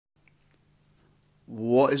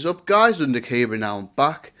What is up, guys? Londrick here, and now I'm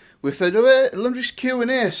back with another Londrick's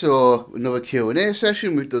Q&A. So, another Q&A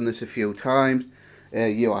session. We've done this a few times.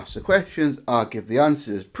 You ask the questions, I give the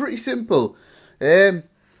answers. Pretty simple. I'm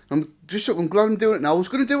glad I'm doing it now. I was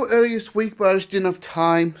going to do it earlier this week, but I just didn't have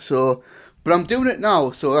time. But I'm doing it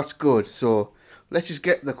now, so that's good. So, let's just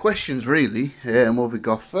get the questions, really. And what have we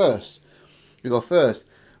got first?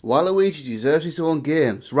 Waluigi deserves his own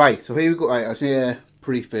games. Right, so here we go. Right, I say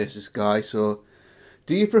preface this guy, so...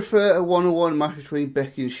 Do you prefer a one-on-one match between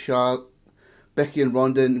Becky and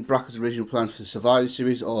Ronda in Brackett's original plans for the Survivor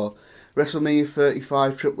Series, or WrestleMania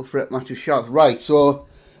 35 triple threat match with Charlotte? Right, so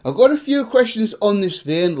I've got a few questions on this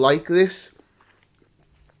vein like this.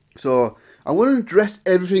 So I want to address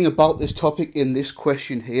everything about this topic in this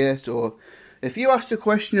question here. So if you asked a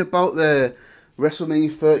question about the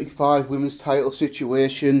WrestleMania 35 women's title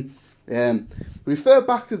situation, refer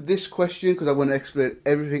back to this question because I want to explain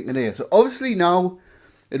everything in here. So obviously now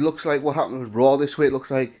it looks like what happened with Raw this week. It looks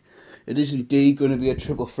like it is indeed going to be a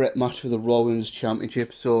triple threat match for the Raw Women's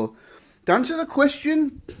Championship. So, to answer the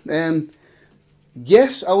question,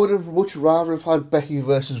 yes, I would have much rather have had Becky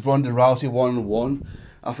versus Ronda Rousey one-on-one.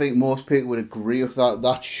 I think most people would agree with that.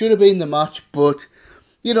 That should have been the match, but,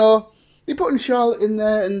 you know, you're putting Charlotte in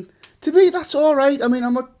there, and to me, that's alright. I mean,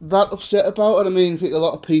 I'm not that upset about it. I mean, I think a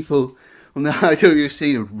lot of people on the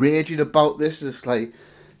IWC are raging about this. It's like,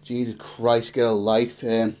 Jesus Christ, get a life.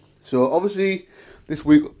 So obviously this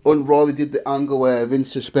week on Raw they did the angle where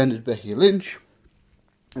Vince suspended Becky Lynch,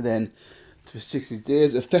 and then for 60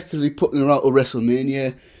 days effectively putting her out of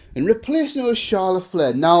WrestleMania and replacing her with Charlotte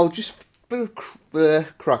Flair. Now, just for the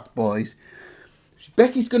crack, boys,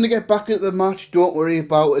 Becky's going to get back into the match, don't worry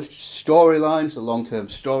about it. Storyline, it's a long-term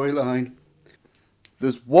storyline.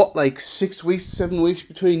 There's like 6 weeks, 7 weeks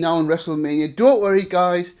between now and WrestleMania. Don't worry,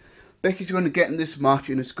 guys. Becky's going to get in this match,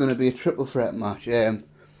 and it's going to be a triple threat match. Yeah,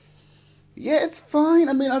 it's fine.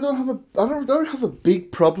 I mean, I don't have a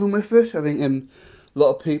big problem with it. I think a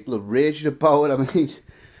lot of people are raging about it. I mean,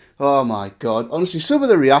 oh my God, honestly, some of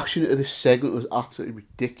the reaction to this segment was absolutely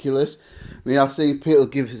ridiculous. I mean, I've seen people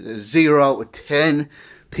give it a 0 out of 10.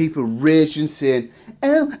 People raging, saying,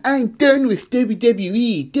 "Oh, I'm done with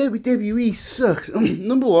WWE. WWE sucks."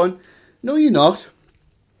 Number one, no, you're not.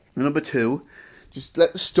 And number two, just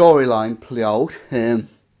let the storyline play out. I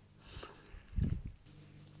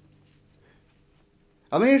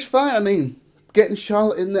mean, it's fine. I mean, getting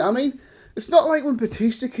Charlotte in there. I mean, it's not like when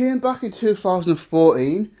Batista came back in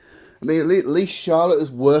 2014. I mean, at least Charlotte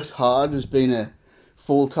has worked hard, has been a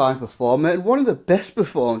full-time performer, and one of the best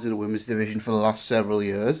performers in the women's division for the last several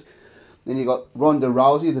years. Then you got Ronda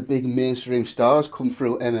Rousey, the big mainstream stars, come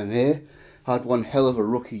through MMA, had one hell of a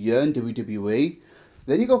rookie year in WWE.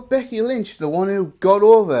 Then you got Becky Lynch, the one who got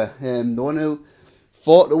over, the one who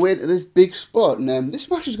fought to win to this big spot. And this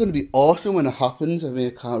match is going to be awesome when it happens. I mean, I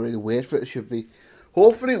can't really wait for it. It should be.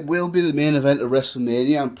 Hopefully, it will be the main event of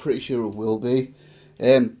WrestleMania. I'm pretty sure it will be.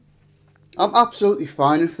 I'm absolutely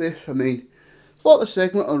fine with this. I mean, I thought the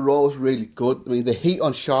segment on Raw was really good. I mean, the heat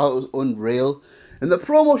on Charlotte was unreal. And the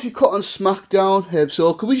promo she cut on SmackDown.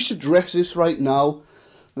 So, can we just address this right now?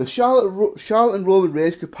 The Charlotte and Roman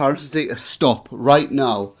Reigns comparison take a stop right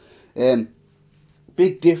now.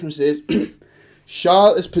 Big difference is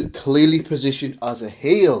Charlotte is clearly positioned as a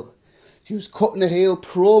heel. She was cutting a heel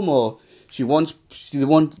promo. She's the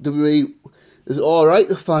one WWE is alright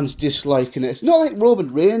with fans disliking it. It's not like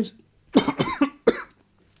Roman Reigns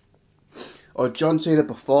or John Cena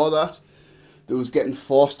before that was getting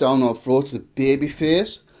forced down our throat to the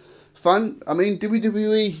babyface.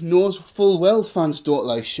 WWE knows full well fans don't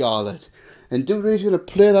like Charlotte, and WWE's going to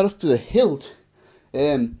play that up to the hilt.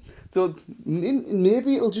 So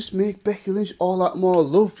maybe it'll just make Becky Lynch all that more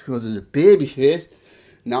loved because as a babyface,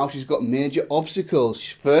 now she's got major obstacles.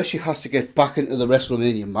 First, she has to get back into the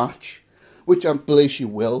WrestleMania match, which I believe she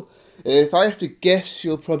will. If I have to guess,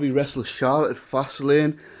 she'll probably wrestle Charlotte at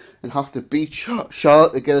Fastlane and have to beat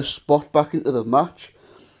Charlotte to get a spot back into the match.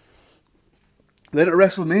 Then at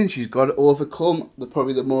WrestleMania, she's got to overcome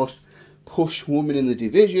probably the most pushed woman in the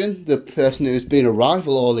division, the person who's been a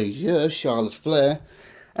rival all these years, Charlotte Flair,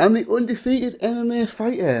 and the undefeated MMA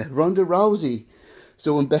fighter, Ronda Rousey.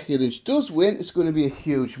 So when Becky Lynch does win, it's going to be a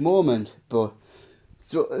huge moment. But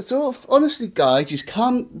so honestly, guys, just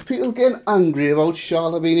calm. People getting angry about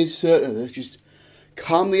Charlotte being inserted in this. Just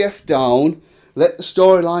calm the F down. Let the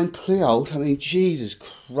storyline play out. I mean, Jesus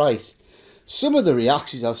Christ. Some of the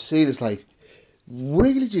reactions I've seen is like,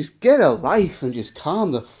 really just get a life and just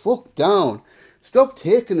calm the fuck down. Stop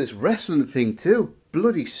taking this wrestling thing too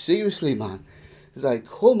bloody seriously, man. It's like,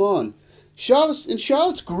 come on.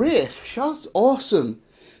 Charlotte's great. Charlotte's awesome.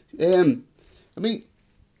 I mean,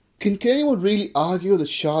 can anyone really argue that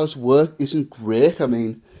Charlotte's work isn't great? I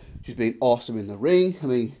mean, she's been awesome in the ring. I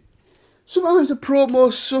mean, sometimes the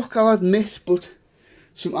promos suck, I'll admit, but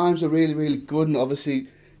sometimes they're really, really good. And obviously,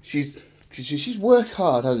 she's worked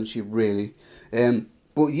hard, hasn't she? Really.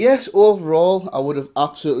 But yes, overall, I would have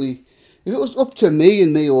absolutely. If it was up to me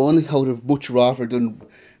and me only, I would have much rather done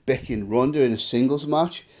Becky and Ronda in a singles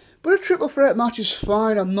match. But a triple threat match is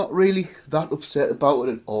fine. I'm not really that upset about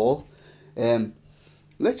it at all.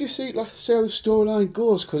 Let's just see how the storyline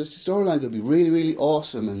goes, because the storyline going to be really, really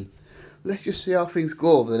awesome. And let's just see how things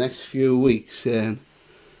go over the next few weeks. Who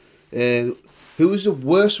is the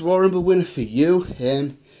worst Royal Rumble winner for you?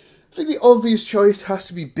 I think the obvious choice has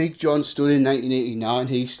to be Big John Studd in 1989.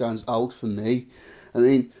 He stands out for me. I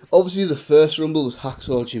mean, obviously the first Rumble was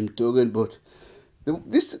Hacksaw Jim Duggan, but there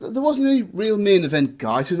wasn't any real main event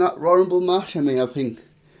guys in that Royal Rumble match. I mean, I think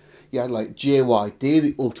you had like JYD,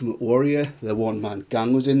 the Ultimate Warrior, the one-man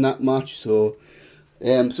gang was in that match. So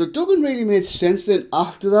Duggan really made sense then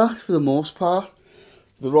after that, for the most part.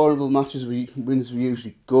 The Royal Rumble matches wins were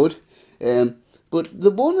usually good. But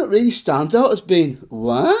the one that really stands out has been,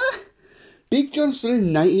 what? Big John Studd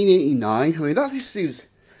in 1989. I mean, that just seems,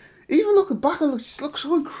 even looking back, it looks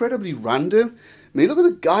so incredibly random. I mean, look at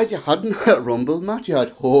the guys you had in that Rumble match. You had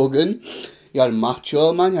Hogan, you had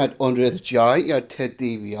Macho Man, you had Andre the Giant, you had Ted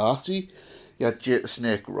DiBiase, you had Jake the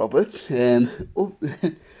Snake Roberts. And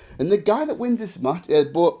the guy that wins this match,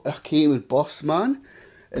 both Hakeem and Boss Man.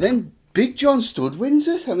 And then Big John Studd wins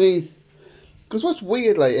it. I mean, because what's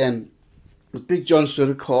weird, like, Big John Studd,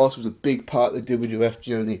 of course, was a big part of the WWF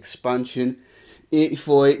during the expansion,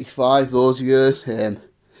 84, 85, those years. And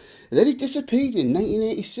then he disappeared in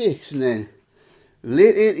 1986, and then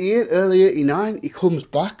late 88, early 89, he comes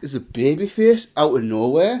back as a babyface out of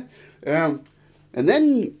nowhere, and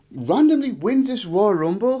then randomly wins this Royal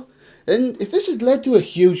Rumble. And if this had led to a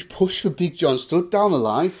huge push for Big John Studd down the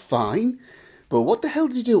line, fine. But what the hell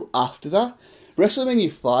did he do after that?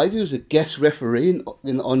 WrestleMania 5, he was a guest referee in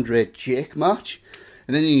the Andre Jake match,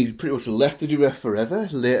 and then he pretty much left the WWF forever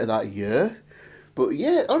later that year. But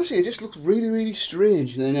yeah, honestly, it just looks really, really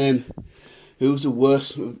strange. And then, who's the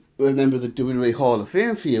worst member of the WWE Hall of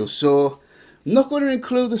Fame for you? So, I'm not going to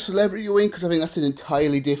include the celebrity wing, because I think that's an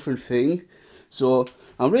entirely different thing. So,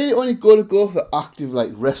 I'm really only going to go for active,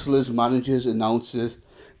 like, wrestlers, managers, announcers,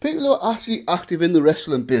 people who are actually active in the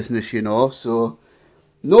wrestling business, you know. So,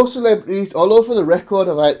 no celebrities, although for the record,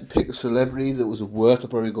 if I had to pick a celebrity that was the worst,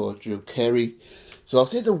 I'd probably go with Drew Carey. So I'll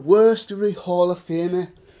say the worst WWE Hall of Famer.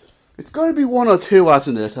 It's got to be one or two,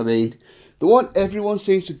 hasn't it? I mean, the one everyone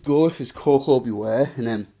seems to go with is Koko Beware, and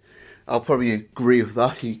then I'll probably agree with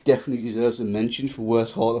that. He definitely deserves a mention for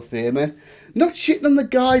worst Hall of Famer. Not shitting on the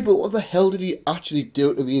guy, but what the hell did he actually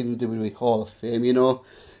do to be in the WWE Hall of Fame, you know?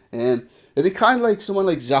 It'd be kind of like someone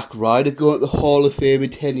like Zack Ryder going to the Hall of Fame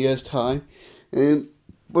in 10 years' time.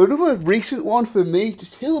 But another recent one for me,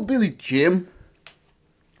 just Hillbilly Jim.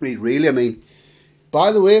 I mean, really, I mean,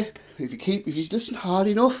 by the way, if you listen hard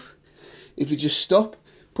enough, if you just stop,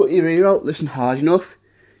 put your ear out, listen hard enough,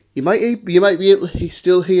 you might be able to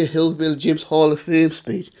still hear Hillbilly Jim's Hall of Fame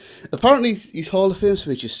speech. Apparently, his Hall of Fame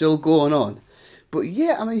speech is still going on. But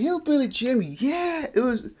yeah, I mean, Hillbilly Jim, yeah, it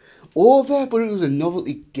was over, but it was a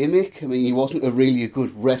novelty gimmick. I mean, he wasn't really a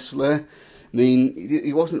good wrestler. I mean,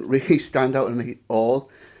 he wasn't really stand out to me at all.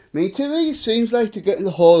 I mean, to me, it seems like to get in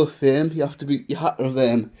the Hall of Fame, you had to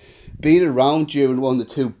have been around during one of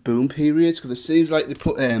the two boom periods, because it seems like they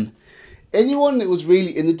put anyone that was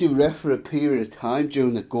really in the WWF for a period of time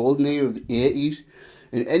during the golden era of the 80s,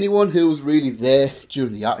 and anyone who was really there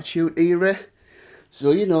during the Attitude Era.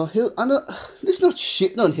 So, you know, it's not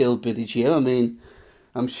shitting on Hillbilly Jim. I mean,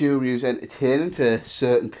 I'm sure he was entertaining to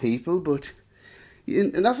certain people, but.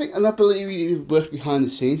 And I believe he worked behind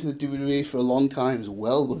the scenes of the WWE for a long time as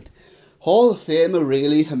well. But Hall of Famer,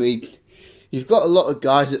 really, I mean, you've got a lot of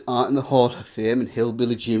guys that aren't in the Hall of Fame, and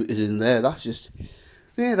Hillbilly Jim is in there. That's just,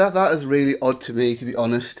 yeah, that is really odd to me, to be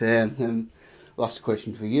honest. Last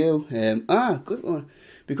question for you. Good one.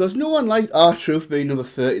 Because no one liked R-Truth being number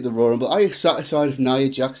 30 in the Royal Rumble. Are you satisfied if Nia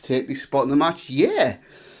Jax take this spot in the match? Yeah.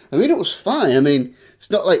 I mean, it was fine. I mean,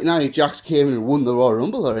 it's not like Nia Jax came in and won the Royal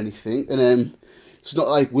Rumble or anything. And it's not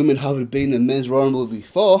like women haven't been in the men's Royal Rumble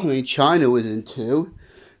before. I mean, Chyna was in 2,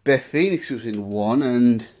 Beth Phoenix was in 1,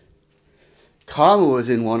 and Karma was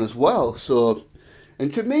in 1 as well. So,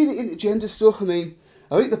 and to me, the intergender stuff, I mean,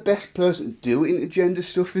 I think the best person to do intergender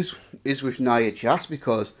stuff is with Nia Jax,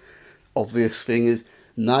 because obvious thing is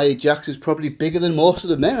Nia Jax is probably bigger than most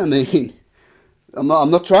of the men. I mean, I'm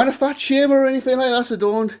not trying to fat shame her or anything like that, so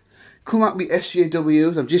don't come at me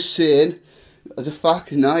SJWs. I'm just saying, as a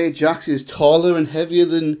fact, Nia Jax is taller and heavier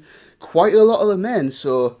than quite a lot of the men,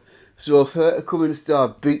 so for her to come in and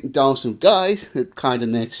start beating down some guys, it kind of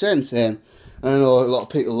makes sense. I know a lot of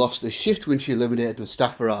people lost their shit when she eliminated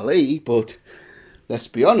Mustafa Ali, but let's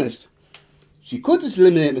be honest, she could just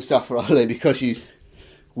eliminate Mustafa Ali because she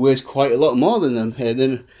weighs quite a lot more than them. And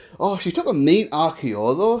then, she took a mean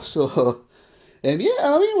RKO though, so yeah, I mean,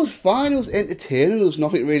 it was fine, it was entertaining, there was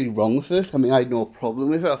nothing really wrong with it. I mean, I had no problem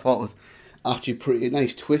with it, I thought it was actually pretty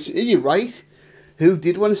nice twist. Are you right? Who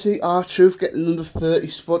did want to see R-Truth get the number 30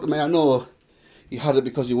 spot? I mean, I know he had it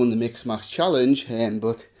because he won the Mixed Match Challenge,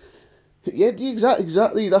 but yeah,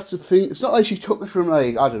 exactly, that's the thing. It's not like she took it from,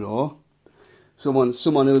 like, I don't know, someone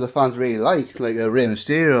who the fans really liked, like a Rey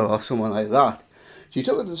Mysterio or someone like that. She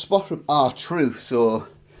took it to the spot from R-Truth, so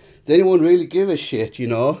did anyone really give a shit, you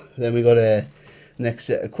know? Then we got a next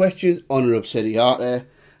set of questions. Honor Obsidiate.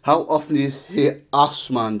 How often do you hear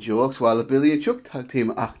Assman jokes while the Billy and Chuck tag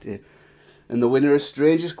team are active? And the winner of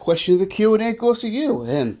Strangest Question of the Q&A goes to you.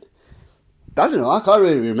 I don't know, I can't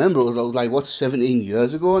really remember. It was like, 17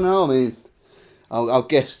 years ago now? I mean, I'll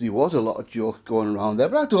guess there was a lot of jokes going around there,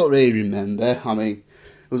 but I don't really remember. I mean,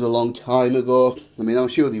 it was a long time ago. I mean, I'm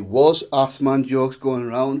sure there was Assman jokes going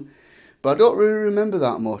around, but I don't really remember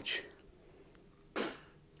that much.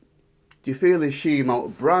 Do you feel the sheer amount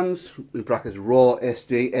of brands, in brackets Raw,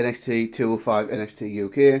 SD, NXT, 205, NXT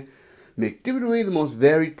UK, make WWE the most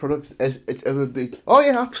varied products as it's ever been? Oh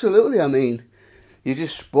yeah, absolutely. I mean, you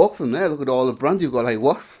just spoke from there. Look at all the brands. You've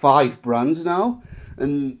got 5 brands now,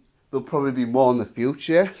 and there'll probably be more in the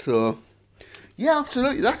future. So yeah,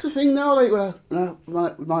 absolutely. That's the thing now.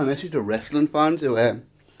 Like my message to wrestling fans who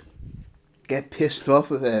get pissed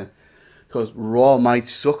off with because Raw might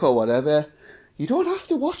suck or whatever. You don't have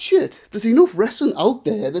to watch it. There's enough wrestling out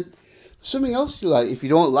there that something else you like. If you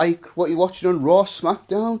don't like what you're watching on Raw,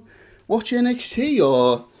 SmackDown, watch NXT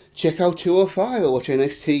or check out 205 or watch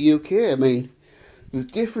NXT UK. I mean, there's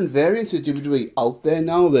different variants of WWE out there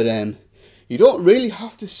now that you don't really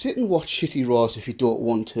have to sit and watch shitty Raws if you don't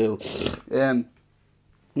want to. And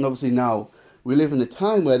obviously now we live in a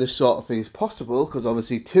time where this sort of thing is possible because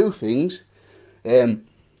obviously two things. They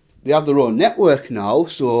have their own network now,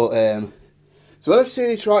 so let's say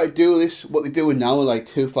they try to do this, what they're doing now in like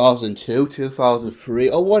 2002, 2003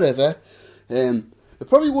 or whatever. It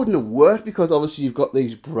probably wouldn't have worked because obviously you've got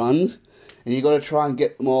these brands and you've got to try and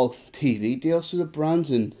get them all TV deals to the brands,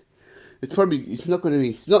 and it's not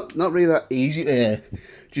really that easy to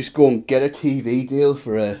just go and get a TV deal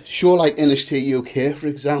for a show like NXT UK, for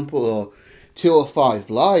example, or 205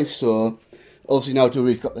 Live. So obviously now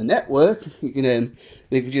WWE's got the network,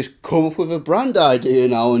 they can just come up with a brand idea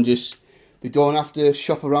now and they don't have to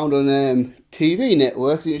shop around on TV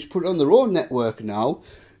networks. They just put it on their own network now.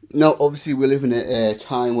 Now, obviously, we live in a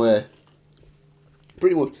time where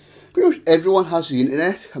pretty much everyone has the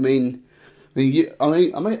internet. I mean,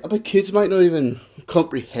 kids might not even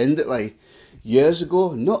comprehend it. Like years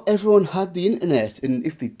ago, not everyone had the internet, and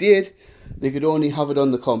if they did, they could only have it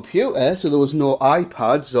on the computer. So there was no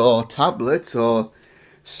iPads or tablets or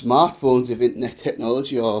smartphones with internet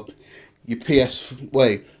technology or your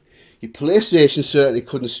your PlayStation certainly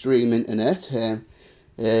couldn't stream internet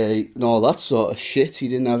and all that sort of shit. You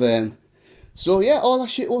didn't have so yeah, all that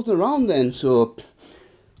shit wasn't around then. So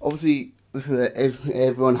obviously, with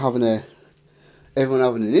everyone having an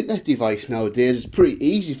internet device nowadays, it's pretty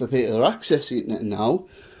easy for people to access the internet now.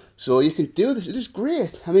 So you can do this. It is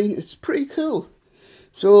great. I mean, it's pretty cool.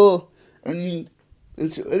 So and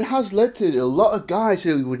it has led to a lot of guys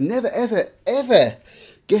who would never ever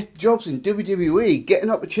get jobs in WWE, get an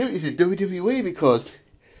opportunity to WWE because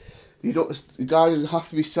the guys have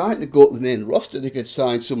to be signed to go to the main roster. They could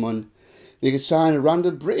sign a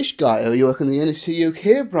random British guy who work on the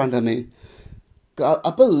NXT UK brand. I mean,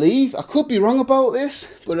 I believe, I could be wrong about this,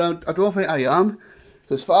 but I don't think I am.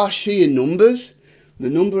 As far as sheer numbers, the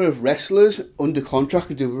number of wrestlers under contract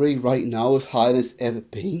with WWE right now is higher than it's ever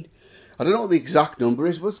been. I don't know what the exact number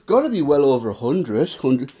is, but it's got to be well over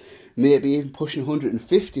 100, maybe even pushing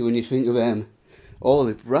 150 when you think of all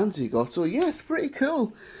the brands he got. So yeah, it's pretty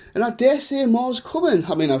cool, and I dare say more's coming.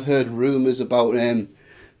 I mean, I've heard rumours about them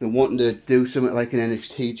wanting to do something like an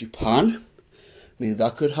NXT Japan. I mean,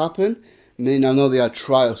 that could happen. I mean, I know they had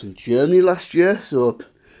trials in Germany last year, so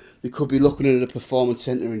they could be looking at a performance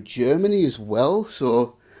centre in Germany as well.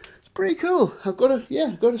 So it's pretty cool. I've got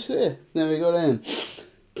to say. Then we got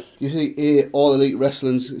you see All Elite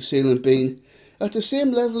Wrestling's ceiling being at the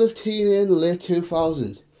same level of TNA in the late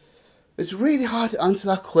 2000s. It's really hard to answer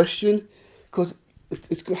that question because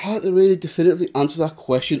it's hard to really definitively answer that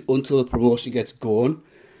question until the promotion gets going.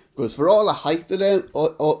 Because for all the hype that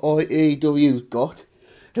AEW's got,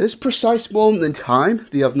 at this precise moment in time,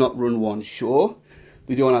 they have not run one show.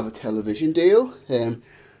 They don't have a television deal.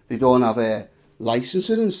 They don't have a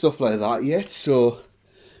licensing and stuff like that yet. So,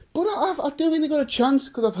 but I do think they got a chance,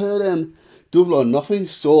 because I've heard Double or Nothing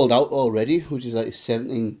sold out already, which is like a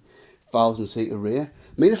 17,000 seat arena.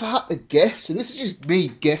 I mean, if I had to guess, and this is just me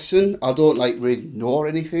guessing, I don't like really know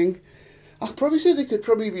anything, I'd probably say they could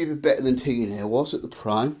probably be a bit better than TNA was at the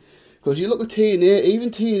prime. Because you look at TNA, even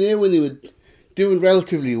TNA when they were doing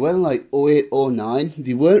relatively well, like 08, 09,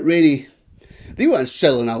 they weren't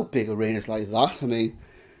selling out big arenas like that. I mean,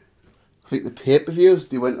 I think the pay-per-views,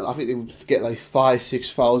 I think they would get like 5,000,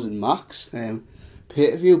 6,000 max.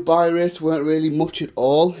 Pay-per-view buy rates weren't really much at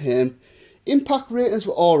all. Impact ratings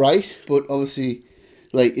were alright, but obviously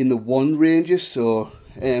like in the one ranges, so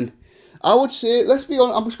I would say, let's be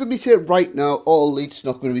honest, I'm just going to be saying right now, All Elite's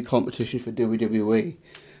not going to be competition for WWE.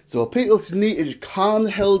 So people need to just calm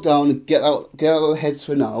the hell down and get out of their heads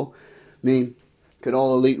for now. I mean, can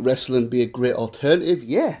All Elite Wrestling be a great alternative?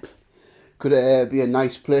 Yeah. Could it be a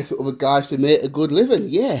nice place for other guys to make a good living?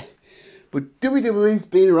 Yeah. But WWE's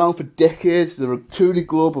been around for decades. They're a truly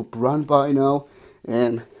global brand by now.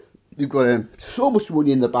 You've got so much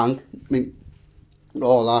money in the bank. I mean,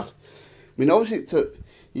 all that. I mean, obviously,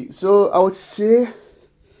 so I would say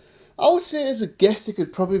as a guess, it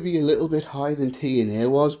could probably be a little bit higher than TNA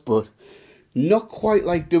was, but not quite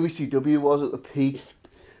like WCW was at the peak.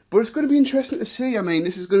 But it's going to be interesting to see. I mean,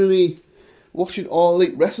 this is going to be, watching All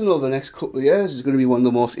Elite Wrestling over the next couple of years is going to be one of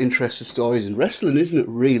the most interesting stories in wrestling, isn't it,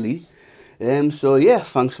 really? So yeah,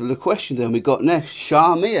 thanks for the question. Then we got next,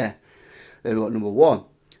 Sharmia. Then we got number 1.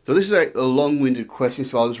 So this is like a long-winded question,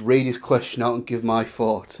 so I'll just read this question out and give my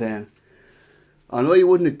thoughts. I know you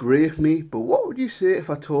wouldn't agree with me, but what would you say if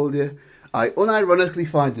I told you I unironically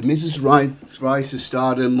find the Miz's rise to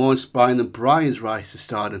stardom more inspiring than Bryan's rise to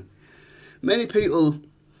stardom? Many people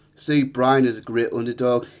see Bryan as a great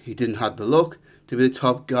underdog. He didn't have the look to be the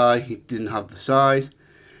top guy, he didn't have the size,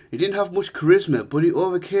 he didn't have much charisma, but he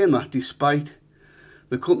overcame that despite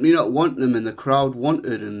the company not wanting him and the crowd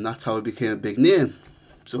wanted him. That's how he became a big name.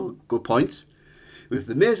 So, good points. With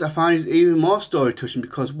The Miz, I find it even more story touching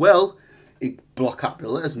because, well, block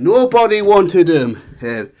capital letters, nobody wanted him.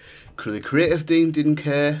 The creative team didn't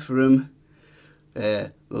care for him.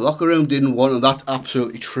 The locker room didn't want him. That's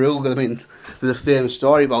absolutely true. I mean, there's a famous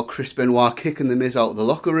story about Chris Benoit kicking The Miz out of the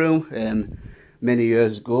locker room many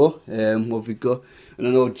years ago. What we got? And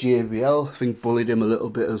I know JBL, I think, bullied him a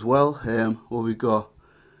little bit as well. What we got?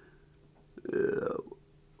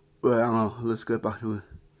 Well, I don't know. Let's go back to it.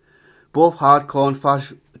 Both hardcore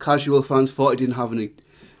and casual fans thought he didn't have any.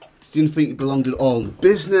 Didn't think he belonged at all in the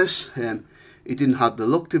business. He didn't have the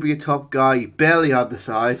look to be a top guy. He barely had the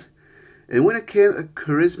size. And when it came to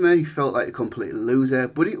charisma, he felt like a complete loser.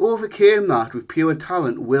 But he overcame that with pure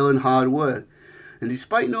talent, will and hard work. And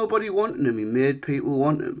despite nobody wanting him, he made people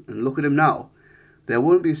want him. And look at him now. There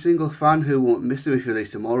won't be a single fan who won't miss him if he leaves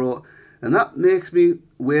tomorrow. And that makes me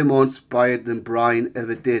way more inspired than Bryan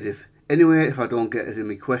ever did. If I don't get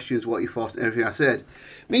any questions, what you thought and everything I said.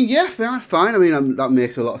 I mean, yeah, fine. I mean, that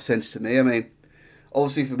makes a lot of sense to me. I mean,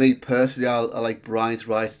 obviously for me personally, I like Bryan's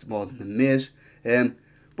rise more than The Miz.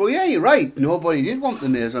 But yeah, you're right. Nobody did want The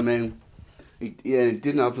Miz. I mean, he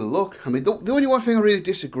didn't have the look. I mean, the only one thing I really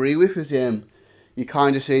disagree with is you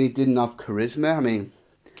kind of saying he didn't have charisma. I mean,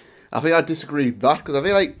 I think I disagree with that because I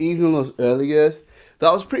feel like even in those early years,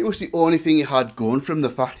 that was pretty much the only thing he had going from the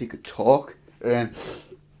fact he could talk.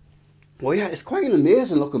 Well, yeah, it's quite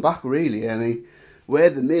amazing looking back, really. I mean,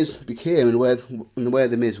 where The Miz became and where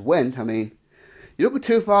The Miz went. I mean, you look at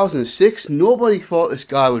 2006, nobody thought this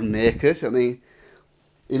guy would make it. I mean,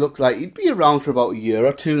 he looked like he'd be around for about a year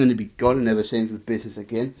or two and he'd be gone and never seen his business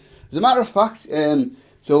again. As a matter of fact,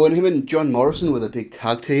 so when him and John Morrison were the big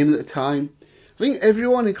tag team at the time, I think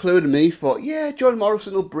everyone, including me, thought, yeah, John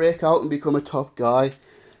Morrison will break out and become a top guy,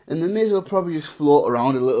 and The Miz will probably just float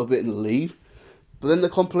around a little bit and leave. But then the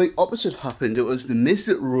complete opposite happened. It was The Miz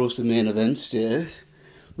that rose the main event stage.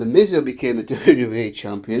 The Miz who became the WWE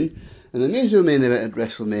champion, and The Miz who main event at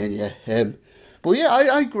WrestleMania. But yeah,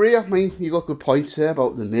 I agree. I mean, you got good points there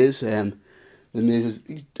about The Miz. The Miz,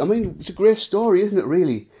 I mean, it's a great story, isn't it,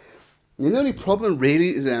 really? And the only problem, really,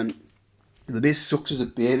 is The Miz sucks as a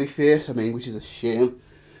babyface, I mean, which is a shame.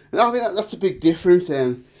 And I think that's a big difference.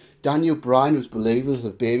 Daniel Bryan was believable as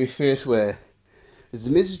a babyface, where The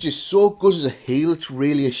Miz is just so good as a heel, it's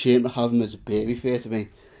really a shame to have him as a babyface. I mean,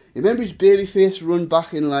 you remember his babyface run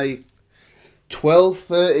back in like 12,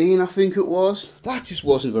 13, I think it was? That just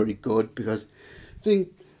wasn't very good, because I think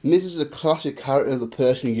Miz is a classic character of the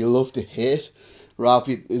person you love to hate,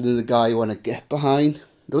 rather than the guy you want to get behind.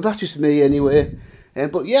 But that's just me anyway.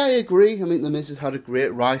 But yeah, I agree. I mean, the Miz has had a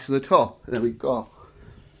great rise to the top. There we go.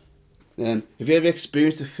 Have you ever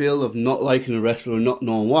experienced the feel of not liking a wrestler and not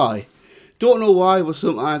knowing why? Don't know why, but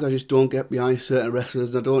sometimes I just don't get behind certain wrestlers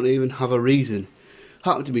and I don't even have a reason.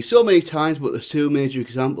 Happened to me so many times, but there's two major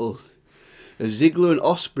examples. Ziggler and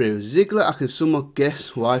Ospreay. Ziggler, I can somewhat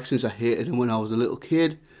guess why, since I hated him when I was a little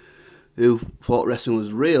kid who thought wrestling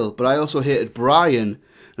was real. But I also hated Bryan,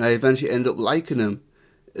 and I eventually ended up liking him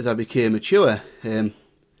as I became mature.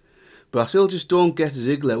 But I still just don't get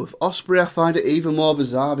Ziggler. With Ospreay, I find it even more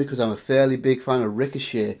bizarre because I'm a fairly big fan of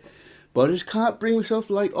Ricochet. But I just can't bring myself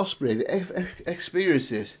to like Ospreay. Have you experienced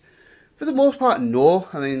this? For the most part, no.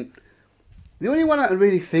 I mean, the only one I can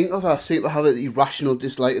really think of, I seem to have an irrational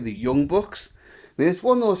dislike of the Young Bucks. I mean, it's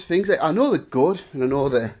one of those things. Like, I know they're good, and I know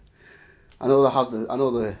they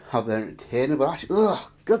have their entertainment, but actually,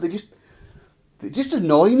 oh god, they just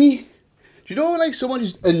annoy me. Do you know when like someone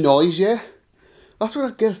just annoys you? That's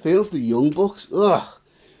what I get a feel for the Young Bucks. Ugh,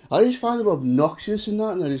 I just find them obnoxious and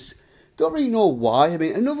that, and I just don't really know why. I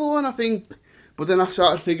mean, another one I think, but then I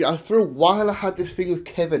started figuring. For a while, I had this thing with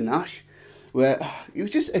Kevin Nash, where he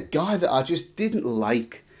was just a guy that I just didn't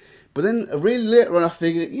like. But then really later on, I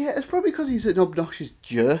figured, yeah, it's probably because he's an obnoxious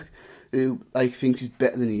jerk who like thinks he's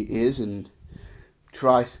better than he is and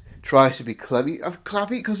tries to be clever. I'm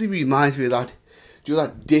clever because he reminds me of that. Do you know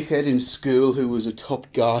that dickhead in school who was a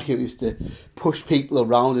top guy who used to push people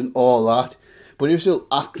around and all that? But he was still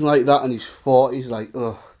acting like that in his 40s, like,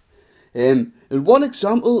 ugh. And one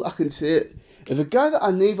example I can say, if a guy that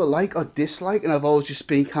I neither like or dislike and I've always just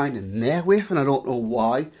been kind of meh with and I don't know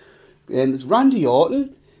why, it's Randy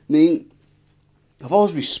Orton. I mean, I've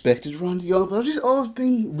always respected Randy Orton, but I've just always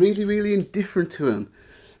been really, really indifferent to him.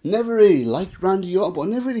 Never really liked Randy Orton, but I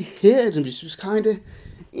never really hated him, just was kind of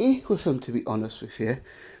with him, to be honest with you.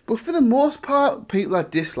 But for the most part, people I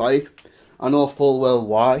dislike, I know full well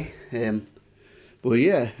why. But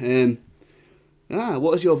yeah,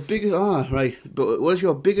 what is your biggest? But what is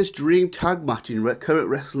your biggest dream tag match in current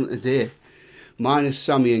wrestling today? Mine is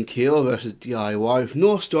Sammy and KO versus DIY with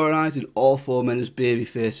no storylines and all four men as baby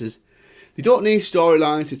faces. They don't need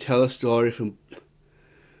storylines to tell a story from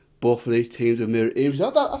both of these teams with mirror images.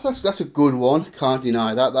 That's a good one. Can't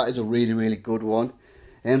deny that. That is a really, really good one.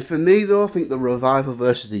 And for me though, I think the Revival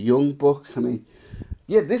versus the Young Bucks. I mean,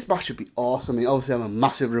 yeah, this match would be awesome. I mean, obviously I'm a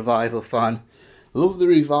massive Revival fan. Love the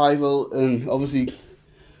Revival, and obviously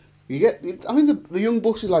you get. I mean, the Young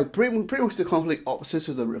Bucks are like pretty much the complete opposites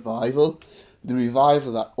of the Revival. The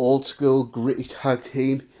Revival, that old school gritty tag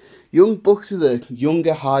team. Young Bucks are the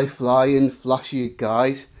younger, high flying, flashier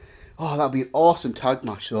guys. Oh, that'd be an awesome tag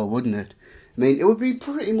match though, wouldn't it? I mean, it would be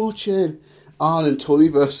pretty much Arn and Tully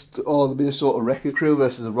versus the Minnesota Wrecking Crew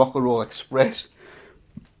versus the Rock and Roll Express,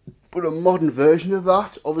 but a modern version of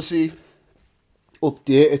that, obviously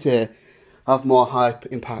updated to have more high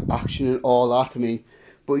impact action and all that. I mean,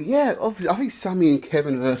 but yeah, obviously I think Sammy and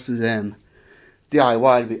Kevin versus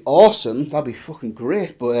DIY would be awesome. That'd be fucking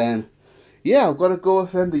great. But yeah, I've got to go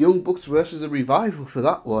with the Young Bucks versus the Revival for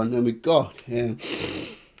that one. And we got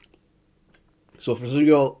so for some of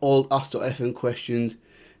your old Ask.fm questions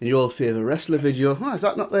and your old favourite wrestler video, is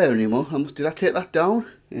that not there anymore? Did I take that down?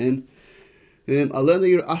 I learned that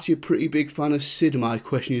you're actually a pretty big fan of Sid. My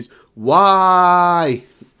question is, why?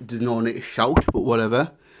 There's no need to shout, but whatever.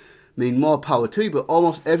 I mean, more power to you, but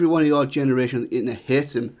almost everyone in your generation on the internet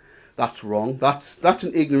hates him. That's wrong. That's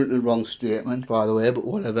an ignorant and wrong statement, by the way, but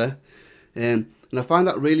whatever. And I find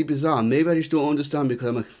that really bizarre. Maybe I just don't understand because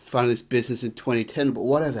I'm a fan of this business in 2010, but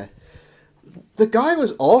whatever. The guy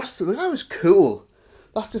was awesome. The guy was cool.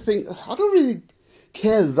 That's the thing. I don't really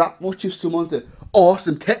care that much if someone's an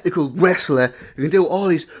awesome technical wrestler who can do all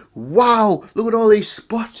these, wow, look at all these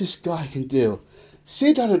spots this guy can do.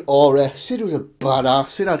 Sid had an aura. Sid was a badass.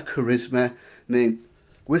 Sid had charisma. I mean,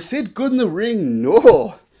 was Sid good in the ring?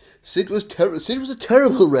 No. Sid was a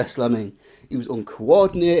terrible wrestler. I mean, he was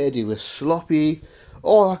uncoordinated. He was sloppy.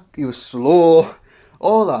 He was slow.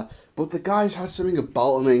 All that. But the guys had something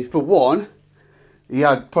about him. I mean, for one, he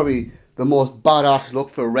had probably the most badass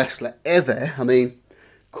look for a wrestler ever. I mean,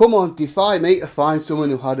 come on, defy me to find someone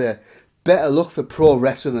who had a better look for pro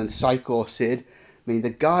wrestling than Psycho Sid. I mean,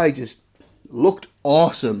 the guy just looked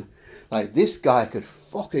awesome. Like, this guy could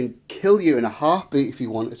fucking kill you in a heartbeat if he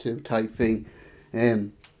wanted to, type thing.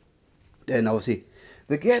 Then obviously,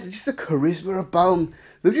 just the charisma about him.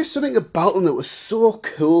 There was just something about him that was so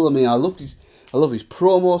cool. I mean, I love his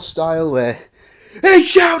promo style where he'd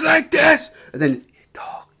shout like this, and then he'd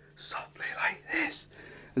talk softly like this,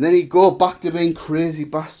 and then he'd go back to being crazy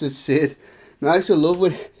bastard Sid. And I used to love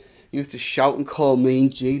when He used to shout and call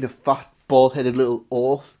Mean Gene a fat, bald-headed little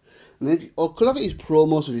oaf. And then, because I think his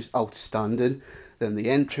promos were just outstanding. Then the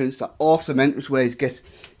entrance, that awesome entrance where he's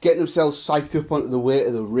getting himself psyched up onto the way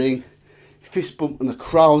to the ring, fist bumping the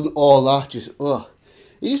crowd and all that.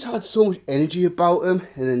 He just had so much energy about him,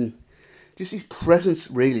 and then just his presence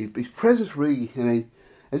really. I mean,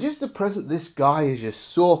 and just the presence of this guy is just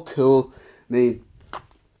so cool. I mean,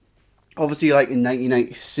 obviously, like in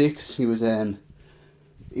 1996, he was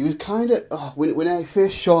kind of when I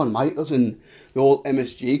faced Shawn Michaels and the old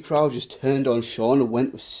MSG crowd just turned on Shawn and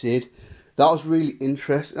went with Sid. That was really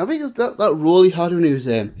interesting. I think that role he had when he was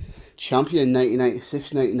champion in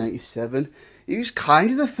 1996, 1997. He was kind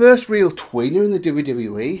of the first real tweener in the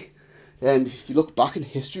WWE. And if you look back in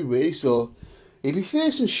history, really, so he'd be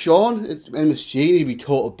facing Shawn at MSG and he'd be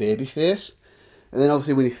total babyface. And then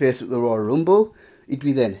obviously when he faced at the Royal Rumble, he'd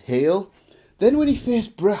be then heel. Then when he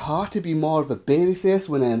faced Bret Hart, he'd be more of a babyface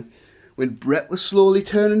when Bret was slowly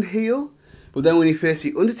turning heel. But then when he faced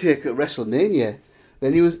the Undertaker at WrestleMania,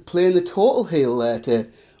 then he was playing the total heel there to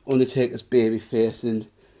Undertaker's babyface. And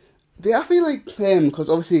I feel like, because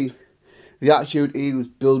obviously the Attitude Era was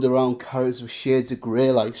built around characters with shades of grey,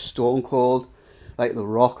 like Stone Cold, like The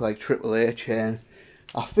Rock, like Triple H, and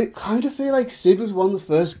I kind of feel like Sid was one of the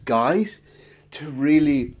first guys to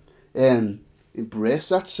really embrace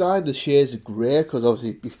that side, the shades of grey, because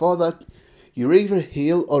obviously before that, you're either a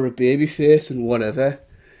heel or a babyface and whatever.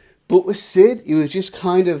 But with Sid, he was just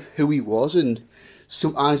kind of who he was, and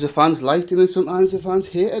sometimes the fans liked him and sometimes the fans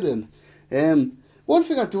hated him. One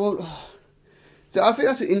thing I don't... I think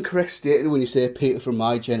that's an incorrect statement when you say people from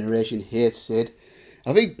my generation hate Sid.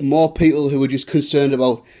 I think more people who are just concerned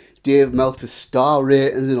about Dave Meltzer's star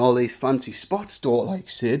ratings and all these fancy spots don't like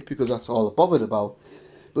Sid, because that's all they're bothered about.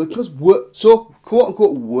 But because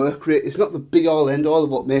quote-unquote work rate is not the be all end all of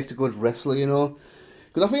what makes a good wrestler, you know.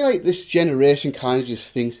 Because I feel like this generation kind of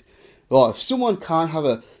just thinks, if someone can't have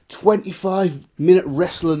a 25-minute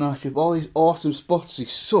wrestling match with all these awesome spots, they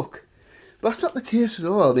suck. But that's not the case at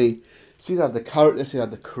all. I mean, Sid had the character, Sid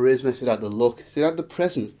had the charisma, Sid had the look, Sid had the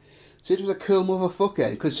presence. Sid was a cool motherfucker.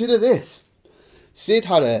 And consider this. Sid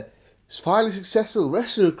had a highly successful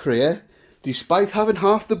wrestling career despite having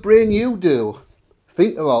half the brain you do.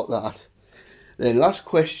 Think about that. Then last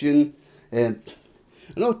question. I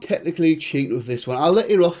know technically cheating with this one. I'll let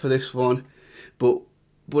you off for this one. But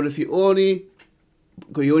if you only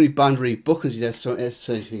banned rebookings, that's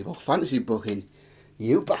essentially about fantasy booking.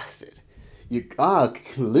 You bastard. You are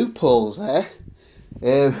loopholes there.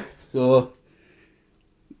 So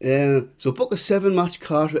book a 7-match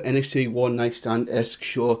card for NXT One Night Stand-esque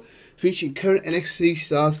show featuring current NXT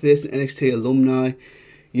stars facing NXT alumni.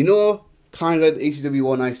 You know, kind of like the ECW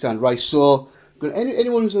One Night Stand, right? So,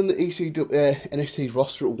 anyone who's on the NXT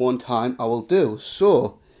roster at one time, I will do.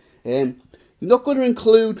 So, not going to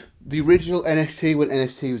include the original NXT when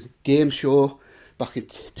NXT was a game show back in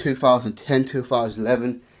 2010,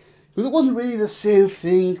 2011. Because it wasn't really the same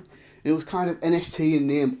thing. It was kind of NXT in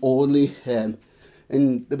name only. And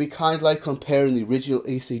they'd be kind of like comparing the original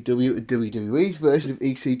ECW to WWE's version of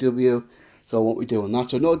ECW. So I won't be doing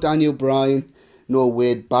that. So no Daniel Bryan, no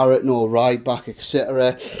Wade Barrett, no Ryback,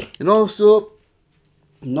 etc. And also,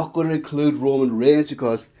 I'm not going to include Roman Reigns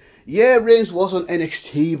because, yeah, Reigns was on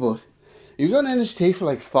NXT, but he was on NXT for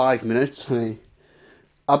like 5 minutes. I mean,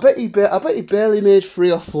 I bet he barely made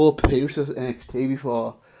 3 or 4 appearances at NXT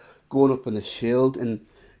before going up in the Shield. And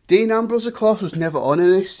Dean Ambrose, of course, was never on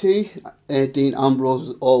NXT. Dean Ambrose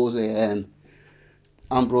was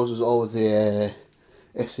always a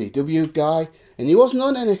FCW guy, and he wasn't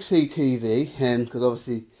on NXT TV. Because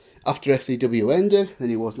obviously after FCW ended, then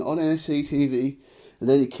he wasn't on NXT TV, and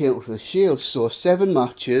then he came up for the Shield. So 7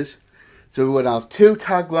 matches. So we're gonna have 2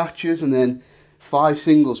 tag matches and then 5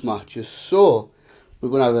 singles matches. So we're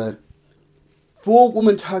gonna have a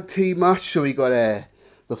 4-woman tag team match. So we got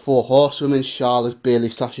the 4 horsewomen, Charlotte, Bayley,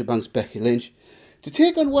 Sasha Banks, Becky Lynch, to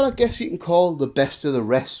take on what I guess you can call the best of the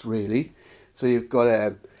rest, really. So you've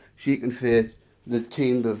got she can face the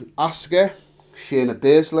team of Asuka, Shayna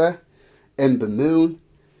Baszler, Ember Moon,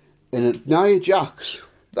 and Nia Jax.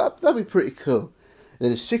 That'd be pretty cool.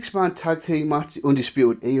 Then a 6-man tag team match,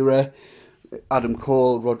 Undisputed Era, Adam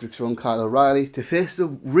Cole, Roderick Strong, Kyle O'Reilly, to face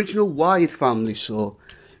the original Wyatt family. So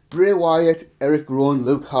Bray Wyatt, Eric Rowan,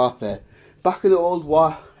 Luke Harper. Back in the old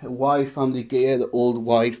Wyatt family gear, the old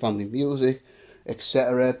Wyatt family music,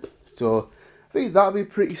 etc. So I think that'd be a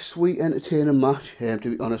pretty sweet, entertaining match, to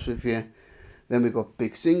be honest with you. Then we've got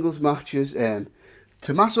big singles matches.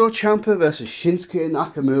 Tommaso Ciampa versus Shinsuke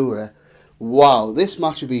Nakamura. Wow, this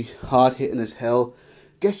match would be hard hitting as hell.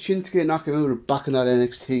 Get Shinsuke Nakamura back in that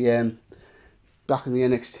NXT back in the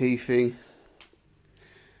NXT thing.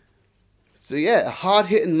 So yeah, a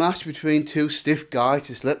hard-hitting match between two stiff guys.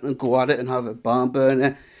 Just let them go at it and have a barn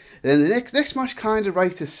burner. Then the next match kind of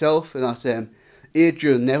writes itself, and that's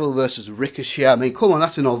Adrian Neville versus Ricochet. I mean, come on,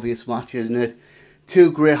 that's an obvious match, isn't it?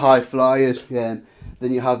 Two great high flyers. Then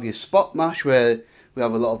you have your spot match where we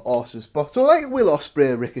have a lot of awesome spots. So like Will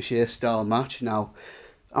Ospreay Ricochet style match. Now,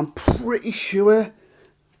 I'm pretty sure.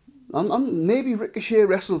 Maybe Ricochet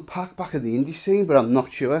wrestled Pac back in the indie scene, but I'm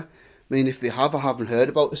not sure. I mean, if they have, I haven't heard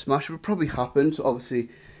about this match. It would probably happen. So obviously,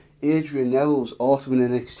 Adrian Neville's awesome in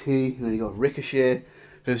NXT, and then you got Ricochet,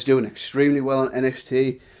 who's doing extremely well in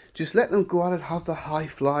NXT. Just let them go at it, have the high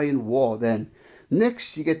flying war. Then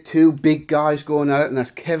next, you get two big guys going at it, and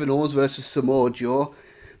that's Kevin Owens versus Samoa Joe.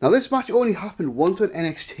 Now, this match only happened once on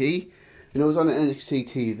NXT, and it was on NXT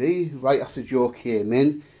TV right after Joe came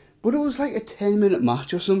in. But it was like a 10-minute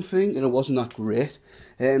match or something, and it wasn't that great.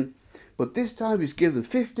 But this time, just give them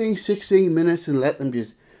 15, 16 minutes and let them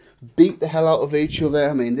just beat the hell out of each other.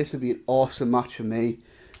 I mean, this would be an awesome match for me.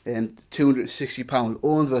 £260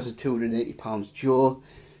 Owens versus £280 Joe.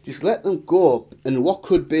 Just let them go. And what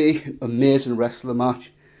could be an amazing wrestler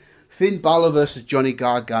match. Finn Balor versus Johnny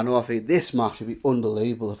Gargano. I think this match would be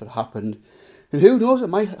unbelievable if it happened. And who knows, it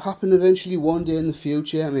might happen eventually one day in the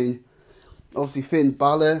future. I mean, obviously Finn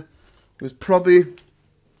Balor was probably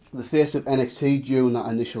the face of NXT during that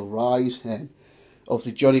initial rise.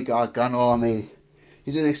 Obviously Johnny Gargano, I mean,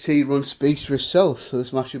 his NXT run speaks for itself, so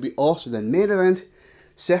this match should be awesome. Then main event,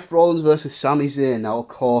 Seth Rollins versus Sami Zayn. Now, of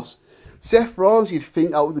course, Seth Rollins, you'd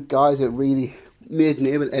think out of the guys that really made his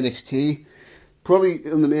name at NXT, probably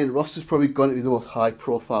in the main roster is probably going to be the most high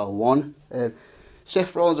profile one.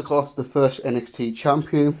 Seth Rollins, of course, the first NXT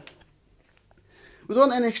champion. Was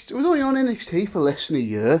only on NXT for less than a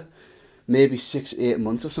year, maybe 6 to 8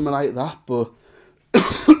 months or something like that, but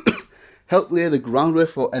helped lay the groundwork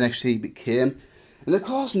for what NXT became. And of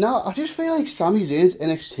course now, I just feel like Sami Zayn's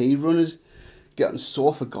NXT run is getting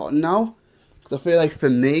so forgotten now. Because I feel like for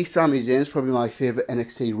me, Sami Zayn's probably my favourite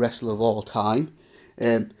NXT wrestler of all time.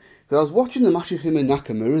 Because I was watching the match with him and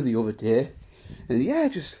Nakamura the other day, and yeah,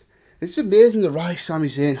 it's amazing the rise Sami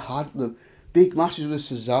Zayn had. The big matches with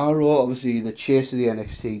Cesaro, obviously the chase of the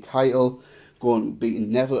NXT title, going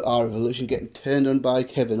beating Neville at our Revolution, getting turned on by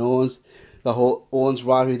Kevin Owens, the whole Owens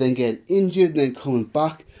rivalry, then getting injured, and then coming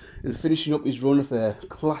back and finishing up his run with a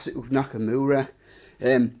classic with Nakamura.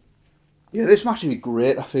 Yeah, this match would be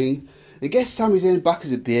great, I think. It gets Sami Zayn back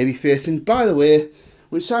as a babyface, and by the way,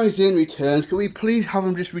 when Sami Zayn returns, can we please have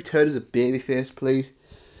him just return as a babyface, please?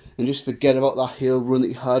 And just forget about that heel run that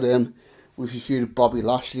he had with his feud with Bobby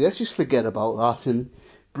Lashley. Let's just forget about that and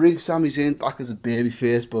bring Sami Zayn back as a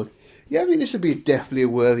babyface. But yeah, I mean, this would be definitely a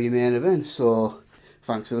worthy main event. So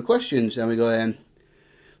thanks for the questions. And we go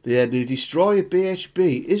the Destroyer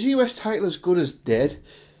BHB. Is the US title as good as dead?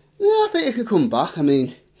 Yeah, I think it could come back. I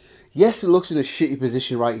mean, yes, it looks in a shitty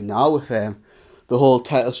position right now with the whole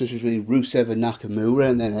title switch between Rusev and Nakamura,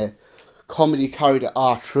 and then comedy character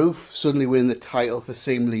R-Truth suddenly winning the title for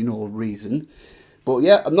seemingly no reason. But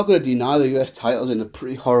yeah, I'm not going to deny the US title's in a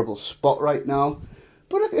pretty horrible spot right now.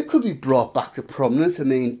 But it could be brought back to prominence. I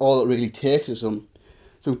mean, all it really takes is some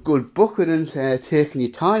good booking and taking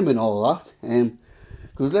your time and all that.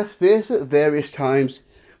 Because let's face it, various times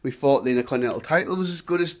we thought the Intercontinental title was as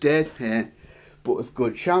good as dead. But with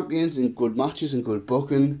good champions and good matches and good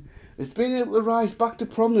booking, it's been able to rise back to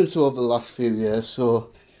prominence over the last few years.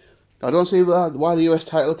 So I don't see why the US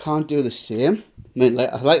title can't do the same. I mean,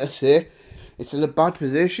 like I say, it's in a bad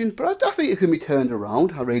position, but I think it can be turned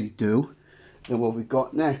around. I really do. Then what we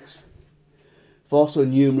got next? There's also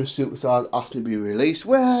numerous superstars asking to be released.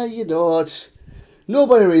 Well, you know,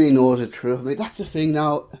 nobody really knows the truth. I mean, that's the thing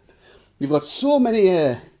now. You've got so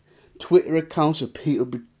many Twitter accounts of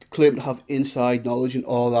people claim to have inside knowledge and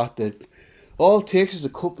all that all it takes is a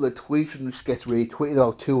couple of tweets and it just gets retweeted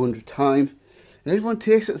out 200 times. And everyone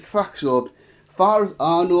takes it as fact. So, as far as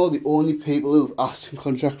I know, the only people who've asked for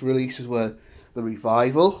contract releases were The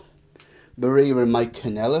Revival, Maria and Mike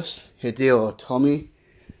Kanellis, Hideo Itami,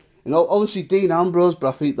 and obviously Dean Ambrose, but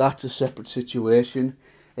I think that's a separate situation.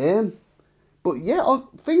 But yeah, I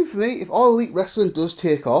think for me, if All Elite Wrestling does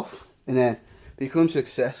take off and become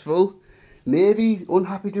successful, maybe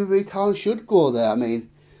Unhappy WWE talent should go there. I mean,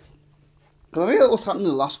 because I think what's happened in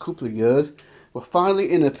the last couple of years, we're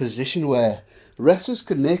finally in a position where wrestlers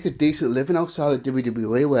could make a decent living outside of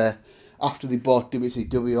WWE, where after they bought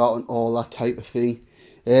WCW out and all that type of thing,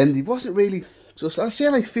 they wasn't really, so I'd say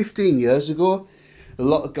like 15 years ago, a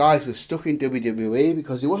lot of guys were stuck in WWE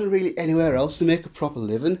because there wasn't really anywhere else to make a proper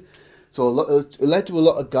living. So it led to a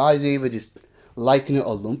lot of guys either just liking it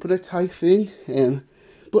or lumping it type thing.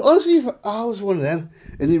 But honestly, if I was one of them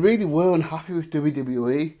and they really were unhappy with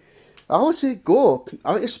WWE, I would say go.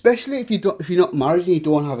 Especially if you're not married and you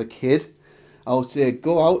don't have a kid, I would say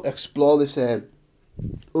go out, explore this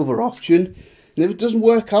other option. And if it doesn't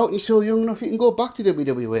work out and you're still young enough, you can go back to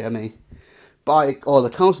WWE. I mean, by all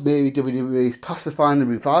accounts, maybe WWE is pacifying the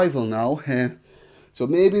revival now. So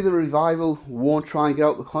maybe the revival won't try and get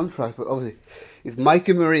out the contract. But obviously, if Mike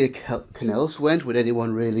and Maria Kanellis went, would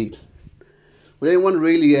anyone really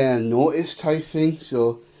notice type thing?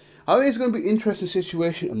 So I think it's going to be an interesting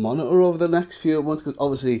situation to monitor over the next few months, because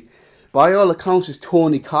obviously, by all accounts, this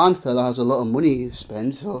Tony Khan fella has a lot of money to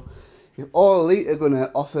spend. So if All Elite are going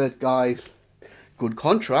to offer guys good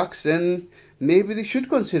contracts, then maybe they should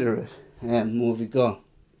consider it. Moving on.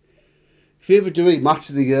 Favourite WWE match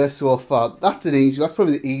of the year so far? That's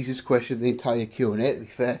probably the easiest question of the entire Q&A, to be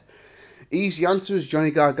fair. Easy answer is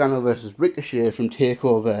Johnny Gargano versus Ricochet from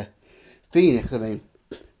TakeOver Phoenix. I mean,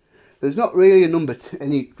 there's not really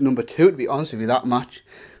any number two, to be honest with you. That match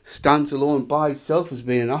stands alone by itself as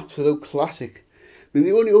being an absolute classic. I mean,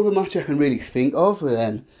 the only other match I can really think of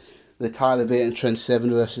was the Tyler Bate and Trent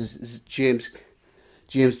Seven versus James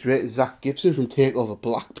Drake and Zach Gibson from TakeOver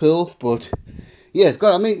Blackpool. But yeah, at the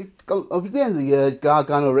end of the year,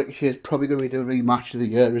 Gargano Ricochet is probably going to be the rematch of the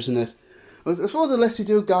year, isn't it? I suppose unless they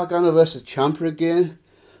do Gargano versus Ciampa again,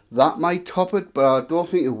 that might top it, but I don't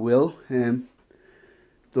think it will.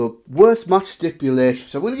 The worst match stipulation.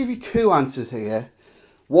 So I'm going to give you two answers here.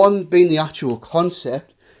 One being the actual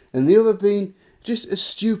concept, and the other being just a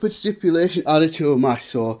stupid stipulation added to a match.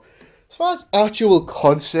 So as far as actual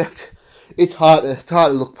concept, it's hard to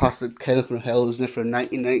look past the Hell in Hell, isn't it, from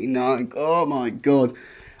 1999. Oh my god.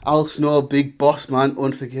 Al Snow, Big Boss Man,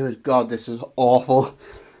 Unforgiven. God, this is awful.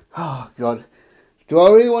 Oh god. Do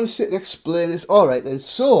I really want to sit and explain this? Alright then,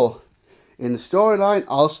 so in the storyline,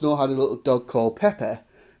 Al Snow had a little dog called Pepper,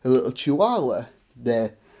 a little chihuahua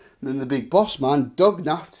there. And then the Big Boss Man, Doug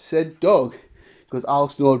Naft, said dog, because Al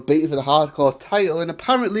Snow had beaten for the hardcore title, and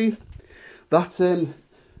apparently that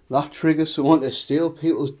triggers someone to steal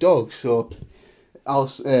people's dogs. So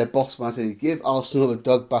Boss Man said he'd give Al Snow the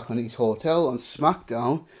dog back on his hotel on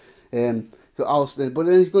SmackDown. But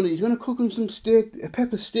then he's gonna cook him some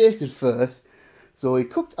pepper steak at first. So he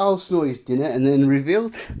cooked Al Snow his dinner and then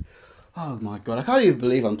revealed, oh my god, I can't even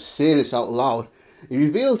believe I'm saying this out loud. He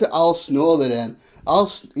revealed to Al Snow that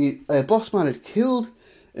Boss Man had killed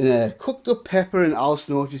and cooked up Pepper, and Al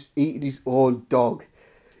Snow just eating his own dog.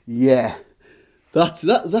 Yeah, that's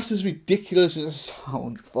as ridiculous as it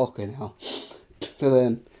sounds. Fucking hell.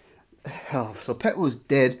 So Pepper was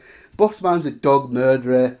dead. Boss Man's a dog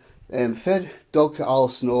murderer. Fed dog to Al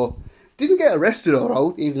Snow. Didn't get arrested or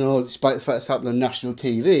out, even though despite the fact it's happened on national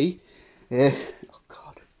TV. Oh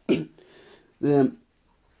god. Then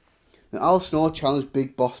Al Snow challenged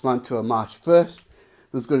Big Boss Man to a match. First,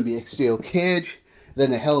 there was going to be a steel cage,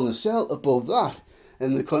 then a Hell in a Cell above that.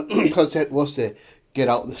 And the concept was to get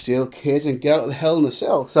out of the steel cage and get out of the Hell in a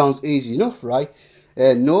Cell. Sounds easy enough, right?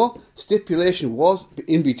 No, stipulation was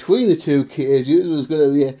in between the two cages was going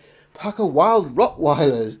to be a pack of wild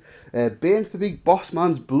Rottweilers, baying for Big Boss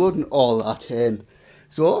Man's blood and all that.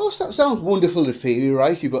 So that sounds wonderful in theory,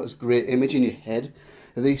 right? You've got this great image in your head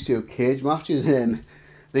of these two cage matches,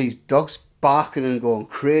 these dogs barking and going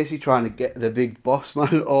crazy trying to get the Big Boss Man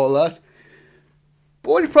and all that.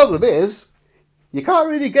 But the problem is, you can't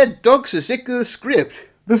really get dogs to stick to the script.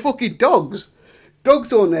 They're fucking dogs. Dogs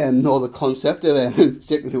don't know the concept of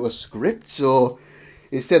sticking to a script, so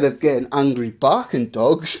instead of getting angry barking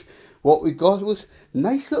dogs, what we got was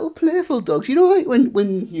nice little playful dogs. You know, like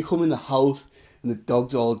when you come in the house and the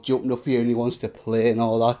dog's all jumping up here and he wants to play and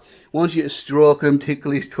all that. Wants you to stroke him,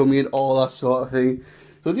 tickle his tummy and all that sort of thing.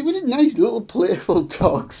 So they were nice little playful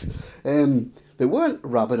dogs. They weren't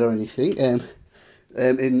rabid or anything. And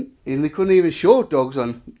they couldn't even show dogs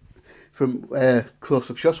from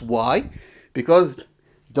close-up shots. Why? Because the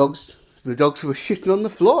dogs were shitting on the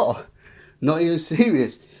floor. Not even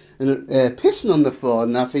serious. And pissing on the floor.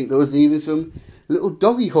 And I think there was even some little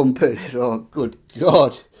doggy humping. Oh, good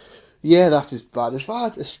God. Yeah, that's as bad. As far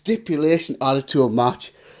as a stipulation added to a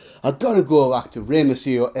match, I've got to go back to Rey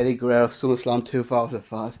Mysterio, Eddie Guerrero, SummerSlam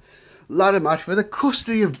 2005. Ladder match for the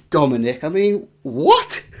custody of Dominic. I mean,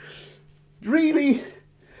 what? Really? I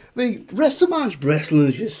mean, wrestling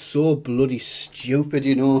is just so bloody stupid,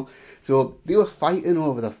 you know. So they were fighting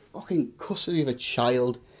over the fucking custody of a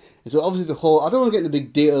child. And so obviously I don't want to get into the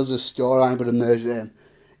big details of the storyline, but emerged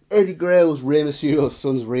Eddie Guerrero was Rey Mysterio's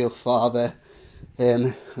son's real father.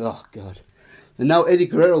 Oh god. And now Eddie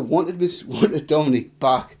Guerrero wanted Dominic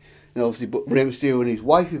back. And obviously, but Rey Mysterio and his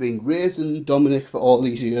wife have been raising Dominic for all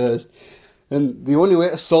these years. And the only way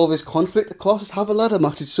to solve this conflict, of course, is have a ladder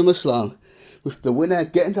match at SummerSlam, with the winner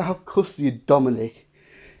getting to have custody of Dominic.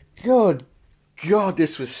 God,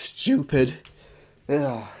 this was stupid.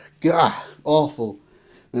 Ugh, God, awful.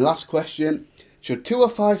 And the last question, should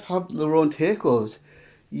 205 have their own takeovers?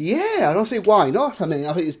 Yeah, I don't see why not. I mean,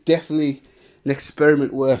 I think it's definitely an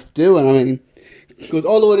experiment worth doing. I mean, because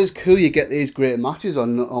although it is cool you get these great matches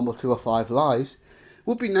on almost 205 lives, it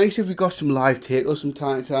would be nice if we got some live takeovers from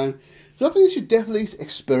time to time. So I think they should definitely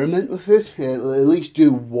experiment with it, at least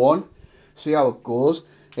do one, see how it goes.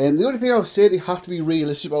 And the only thing I would say, they have to be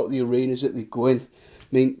realistic about the arenas that they go in. I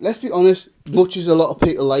mean, let's be honest, much as a lot of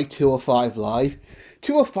people like 205 Live,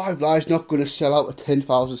 205 Live's not going to sell out a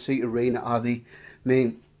 10,000 seat arena, are they? I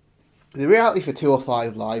mean, the reality for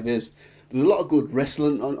 205 Live is there's a lot of good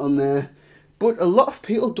wrestling on there, but a lot of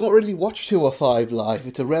people don't really watch 205 Live.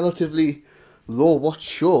 It's a relatively low watch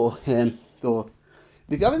show, so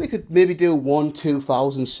I think they could maybe do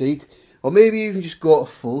 2,000 seat, or maybe even just go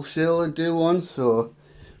to Full Sail and do one. So,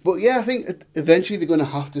 but yeah, I think eventually they're going to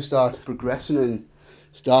have to start progressing and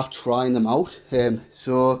start trying them out.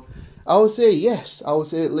 So I would say yes, I would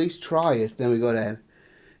say at least try it. Then we got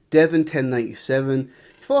Devon 1097.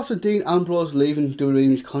 Thoughts on Dean Ambrose leaving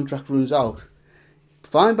WWE, his contract runs out?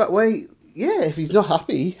 Fine, but wait, yeah, if he's not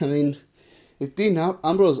happy, I mean, if Dean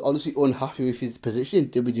Ambrose is honestly unhappy with his position in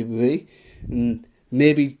WWE, and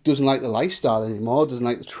maybe doesn't like the lifestyle anymore, doesn't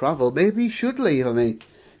like the travel, maybe he should leave. I mean,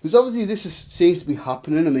 because obviously this seems to be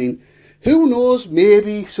happening. I mean, who knows,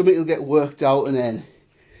 maybe something will get worked out and then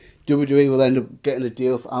WWE will end up getting a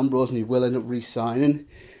deal for Ambrose and he will end up re-signing.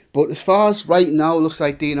 But as far as right now, it looks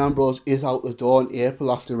like Dean Ambrose is out the door in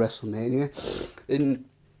April after WrestleMania. And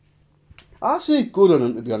I say good on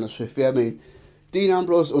him, to be honest with you. I mean, Dean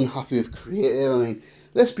Ambrose unhappy with creative. I mean,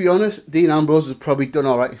 let's be honest, Dean Ambrose has probably done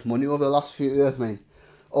alright with money over the last few years. I mean,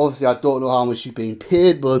 obviously I don't know how much he's being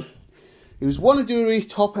paid, but he was one of WWE's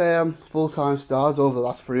top full-time stars over the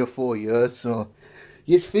last 3 or 4 years. So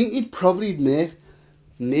you'd think he'd probably make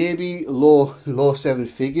maybe low 7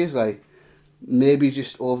 figures, like maybe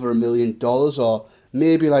just over $1 million, or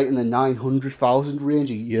maybe like in the 900,000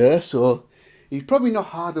 range a year. So he's probably not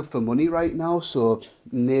hard up for money right now, so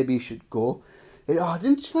maybe he should go. I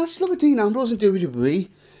just look at Dean Ambrose in WWE,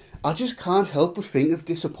 I just can't help but think of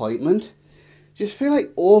disappointment. Just feel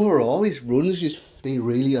like overall his run has just been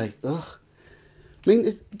really like, ugh. I mean,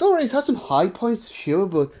 he's had some high points, sure,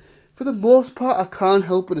 but for the most part I can't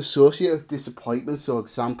help but associate with disappointment. So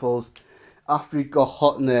examples, after he got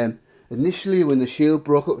hot in them, initially when the Shield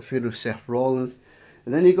broke up the feud with Seth Rollins,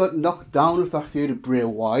 and then he got knocked down with that feud with Bray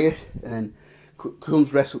Wyatt, and comes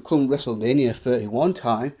WrestleMania 31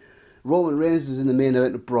 time, Roman Reigns is in the main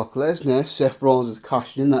event with Brock Lesnar, Seth Rollins is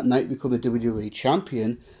cashing in that night to become the WWE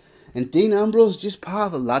Champion, and Dean Ambrose is just part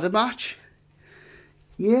of a ladder match.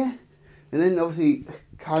 Yeah. And then obviously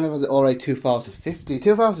kind of has an alright 2015.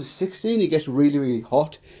 2016 he gets really, really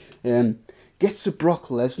hot, gets the Brock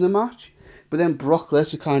Lesnar match, but then Brock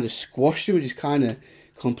Lesnar kind of squashed him and just kind of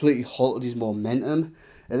completely halted his momentum.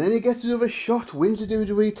 And then he gets another shot, wins the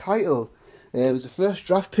WWE title. It was the first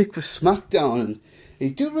draft pick for SmackDown, and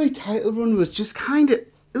his WWE title run was just kind of,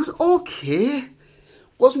 it was okay. It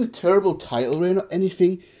wasn't a terrible title reign or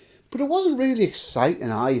anything, but it wasn't really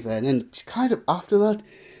exciting either. And then just kind of after that,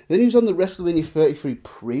 then he was on the WrestleMania 33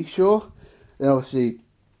 pre-show. Then obviously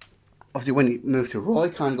when he moved to Raw, he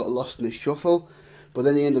kind of got lost in the shuffle. But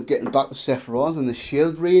then he ended up getting back with Seth Rollins and the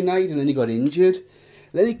Shield reunite, and then he got injured. And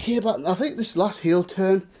then he came back, and I think this last heel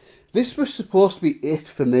turn, this was supposed to be it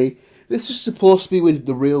for me. This was supposed to be when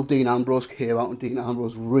the real Dean Ambrose came out and Dean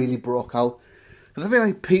Ambrose really broke out. Because I feel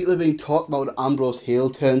like people have been talking about the Ambrose heel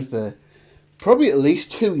turn for probably at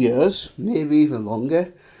least 2 years, maybe even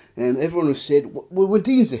longer. And everyone has said, well, when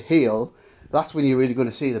Dean's a heel, that's when you're really going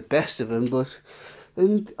to see the best of him.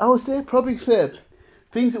 And I would say probably for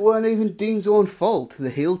things that weren't even Dean's own fault, the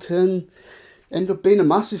heel turn ended up being a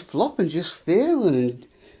massive flop and just failing, and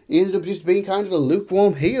he ended up just being kind of a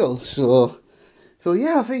lukewarm heel. So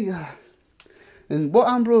yeah, I think, and what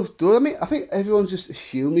Ambrose does, I mean, I think everyone's just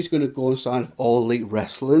assumed he's going to go inside of All Elite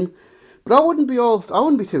Wrestling, but I wouldn't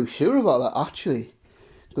be too sure about that actually.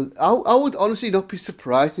 Because I would honestly not be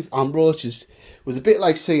surprised if Ambrose just was a bit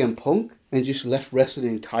like CM Punk and just left wrestling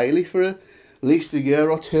entirely for at least a year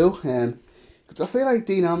or two. Because I feel like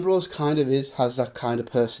Dean Ambrose kind of has that kind of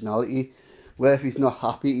personality where if he's not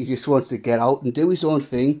happy, he just wants to get out and do his own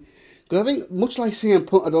thing. Because I think, much like CM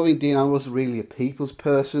Punk, I don't think Dean Ambrose is really a people's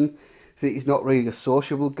person. I think he's not really a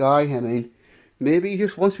sociable guy. I mean, maybe he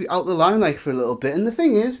just wants to be out the limelight for a little bit. And the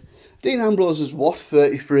thing is, Dean Ambrose is what,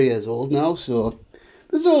 33 years old now, so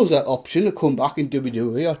there's always that option to come back in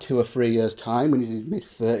WWE or 2 or 3 years time when he's in his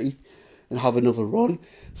mid-30s and have another run.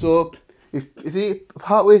 So if they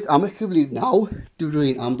part ways amicably now,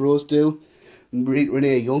 WWE and Ambrose do,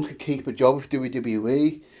 Renee Young can keep a job with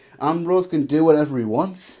WWE. Ambrose can do whatever he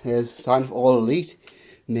wants. Sign for All Elite,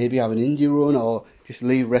 maybe have an indie run, or just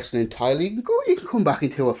leave wrestling entirely. He can come back in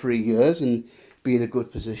 2 or 3 years and be in a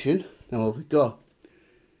good position. Now what we got.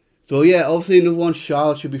 So yeah, obviously another one,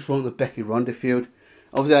 Charlotte should be front of the Becky Ronda feud.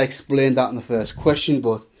 Obviously I explained that in the first question,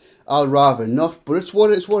 but I'd rather not. But it's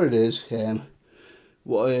what it is.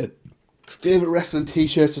 What favourite wrestling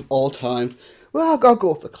t-shirts of all time? Well, I've got to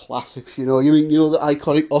go with the classics, you know the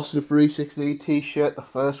iconic Austin 316 t-shirt, the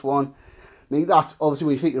first one. I mean, that's obviously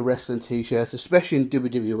when you think of wrestling t-shirts, especially in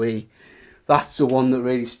WWE, that's the one that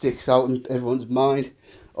really sticks out in everyone's mind.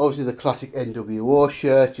 Obviously the classic NWO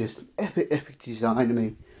shirt, just epic design. I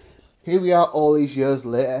mean, here we are all these years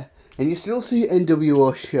later, and you still see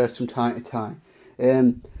NWO shirts from time to time.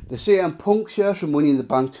 The CM Punk shirt from Money in the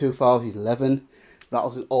Bank 2011, that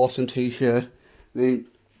was an awesome t-shirt. I mean,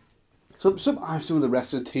 some of the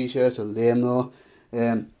wrestling t-shirts are lame though.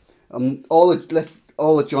 All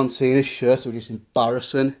the John Cena shirts were just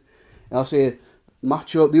embarrassing. And I'll say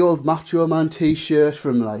the old Macho Man t-shirt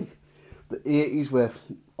from like the 80s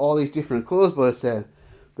with all these different colours, but it's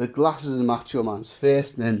the glasses of Macho Man's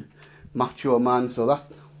face, and then Macho Man. So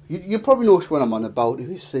that's you probably know which one I'm on about if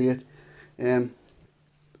you see it.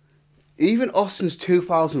 Even Austin's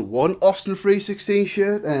 2001 Austin 316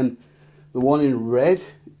 shirt, the one in red,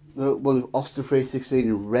 the one of Austin 316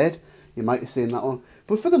 in red, you might have seen that one.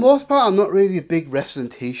 But for the most part, I'm not really a big wrestling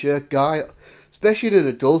t-shirt guy. Especially as an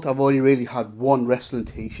adult, I've only really had one wrestling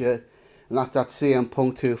t-shirt, and that's that CM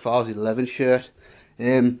Punk 2011 shirt.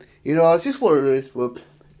 It's just what it is. But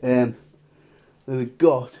then we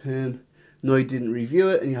got, no, you didn't review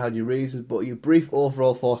it, and you had your reasons, but your brief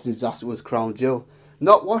overall thoughts and disaster was Crown Jewel.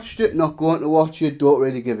 Not watched it, not going to watch it, don't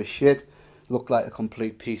really give a shit. Looked like a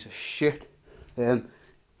complete piece of shit. It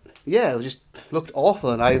just looked awful,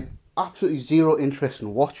 and I have absolutely zero interest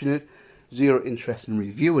in watching it, zero interest in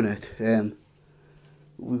reviewing it.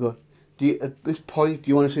 We got. At this point, do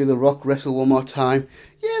you want to see The Rock wrestle one more time?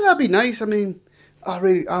 Yeah, that'd be nice. I mean, I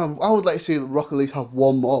would like to see The Rock at least have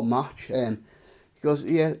one more match. Because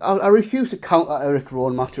I refuse to count that Eric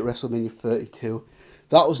Rowan match at WrestleMania 32.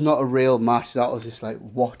 That was not a real match. That was just like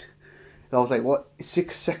what? That was like what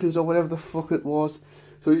 6 seconds or whatever the fuck it was.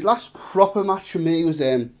 So his last proper match for me was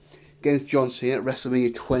against John Cena at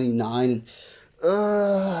WrestleMania 29.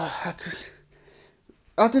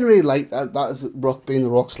 I didn't really like that. That as Rock being The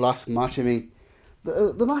Rock's last match. I mean,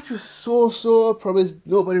 the match was so. Probably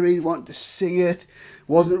nobody really wanted to see it.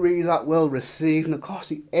 Wasn't really that well received. And of course,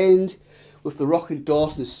 the end with The Rock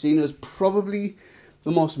endorsing Cena is probably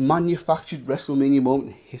the most manufactured WrestleMania moment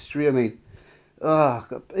in history. I mean,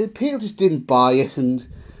 people just didn't buy it, and it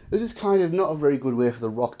was just kind of not a very good way for The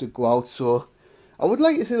Rock to go out. So I would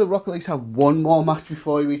like to see The Rock at least have one more match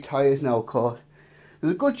before he retires now, of course.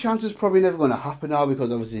 There's a good chance it's probably never going to happen now,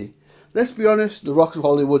 because obviously, let's be honest, The Rock's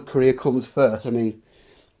Hollywood career comes first. I mean,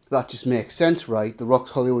 that just makes sense, right? The Rock's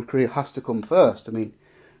Hollywood career has to come first. I mean,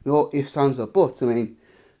 no ifs, ands or buts. I mean,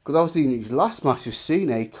 because obviously in his last match with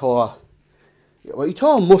Cena, he tore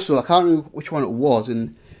a muscle. I can't remember which one it was,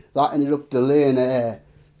 and that ended up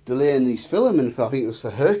delaying his filming for, I think it was for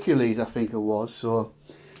Hercules, I think it was. So,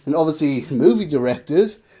 and obviously movie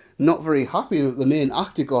directors not very happy that the main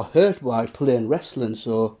actor got hurt by playing wrestling.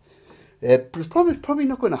 So it's probably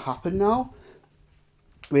not going to happen now.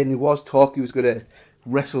 I mean, there was talk he was going to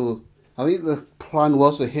wrestle. I think the plan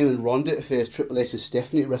was for him and Ronda to face Triple H and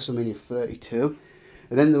Stephanie at WrestleMania 32.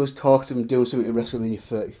 And then there was talks of him doing something at WrestleMania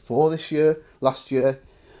 34 last year.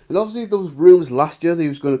 And obviously there was rumours last year that he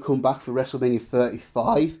was going to come back for WrestleMania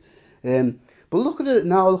 35. But looking at it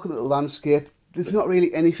now, looking at the landscape, there's not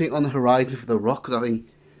really anything on the horizon for The Rock. I think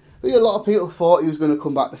a lot of people thought he was going to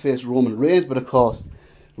come back to face Roman Reigns, but of course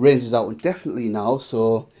Reigns is out indefinitely now.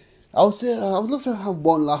 So I would say I would love to have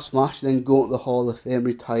one last match and then go to the Hall of Fame,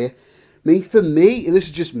 retire. I mean, for me, and this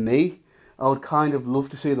is just me, I would kind of love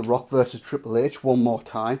to see The Rock versus Triple H one more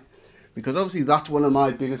time, because obviously that's one of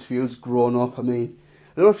my biggest feuds growing up. I mean,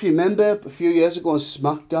 I don't know if you remember, a few years ago on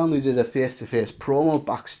SmackDown, they did a face-to-face promo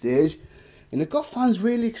backstage, and it got fans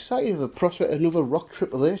really excited of the prospect of another Rock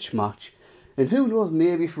Triple H match. And who knows,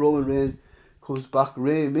 maybe if Roman Reigns comes back,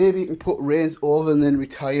 maybe he can put Reigns over and then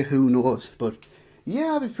retire, who knows. But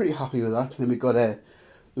yeah, I'd be pretty happy with that. And then we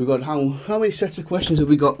got how many sets of questions have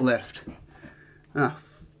we got left?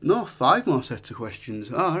 5 more sets of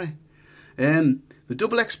questions. Alright. The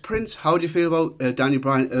Double X Prince, how do you feel about Daniel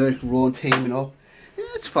Bryan and Eric Rowan teaming up? Yeah,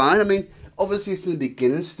 it's fine. I mean, obviously it's in the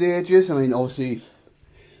beginning stages. I mean, obviously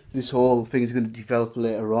this whole thing is going to develop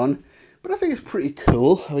later on. But I think it's pretty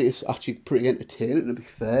cool. I think it's actually pretty entertaining, to be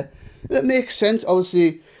fair. And it makes sense.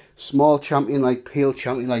 Obviously, small champion like heel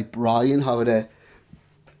champion like Bryan having a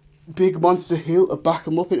big monster heel to back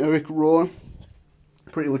him up in Eric Rowan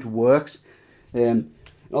pretty much works.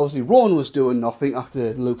 Obviously, Rowan was doing nothing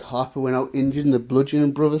after Luke Harper went out injured and the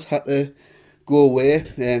Bludgeon Brothers had to go away.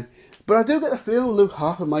 But I do get the feeling Luke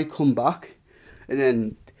Harper might come back and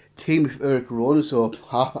then team with Eric Rowan, so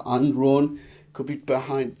Harper and Rowan could be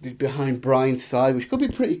behind Bryan's side, which could be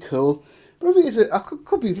pretty cool. But I think it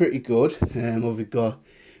could be pretty good. We've got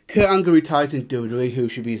Kurt Angle retires in WWE, who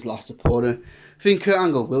should be his last opponent. I think Kurt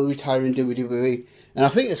Angle will retire in WWE, and I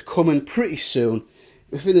think it's coming pretty soon,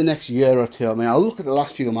 within the next year or two. I mean, I'll look at the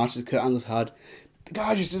last few matches Kurt Angle's had.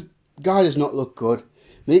 The guy does not look good. I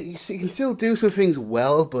mean, he can still do some things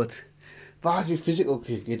well, but his physical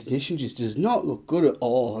condition just does not look good at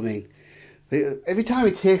all. I mean, every time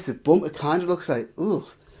he takes a bump, it kind of looks like, ooh,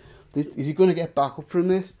 is he going to get back up from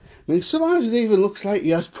this? I mean, sometimes it even looks like he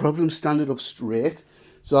has problems standing up straight.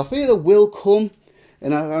 So I think it will come.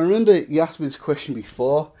 And I remember you asked me this question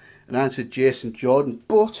before, and I answered Jason Jordan.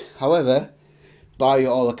 But, however, by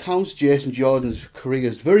all accounts, Jason Jordan's career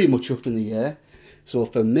is very much up in the air. So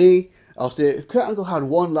for me, I'll say if Kurt Angle had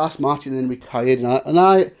one last match and then retired, and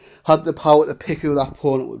I had the power to pick who that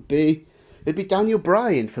opponent would be, it'd be Daniel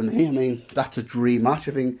Bryan for me. I mean, that's a dream match.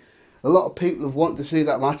 I think a lot of people have wanted to see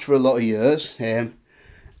that match for a lot of years.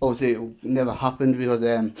 Obviously, it never happened because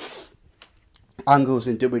Angle's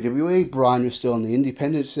in WWE, Bryan was still on the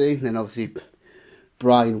independent scene, and then obviously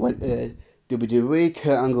Bryan went to WWE,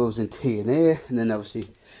 Kurt Angle was in TNA, and then obviously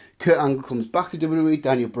Kurt Angle comes back to WWE,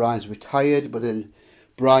 Daniel Bryan's retired, but then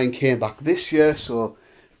Bryan came back this year, so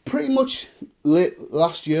pretty much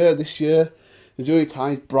last year, this year, there's only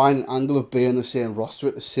times Bryan and Angle have been on the same roster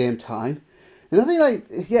at the same time. And I think,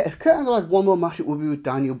 if Kurt Angle had one more match, it would be with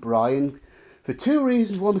Daniel Bryan, for two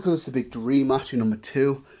reasons. One, because it's a big dream match, and number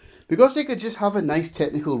two, because they could just have a nice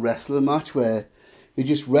technical wrestling match where they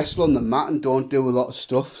just wrestle on the mat and don't do a lot of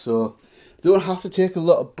stuff, so they don't have to take a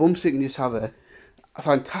lot of bumps. They can just have a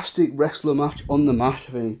fantastic wrestler match on the mat.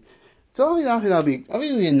 I think that'd be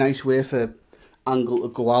a nice way for Angle to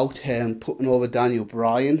go out putting over Daniel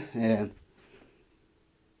Bryan.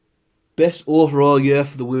 Best overall year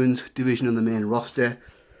for the women's division on the main roster.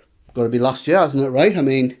 Got to be last year, hasn't it, right? I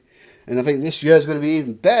mean, and I think this year is going to be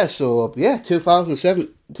even better. So, yeah,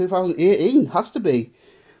 2018 has to be.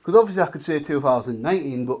 Because obviously I could say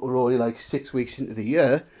 2019, but we're only like 6 weeks into the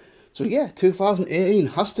year. So, yeah, 2018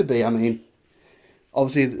 has to be. I mean,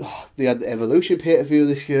 obviously they had the Evolution pay-per-view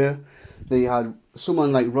this year. They had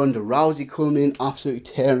someone like Ronda Rousey come in, absolutely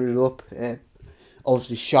tearing it up.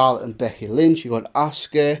 Obviously Charlotte and Becky Lynch. You got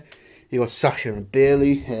Asuka. You got Sasha and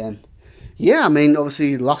Bayley. Yeah, I mean,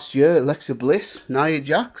 obviously last year, Alexa Bliss, Nia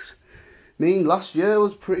Jax. I mean, last year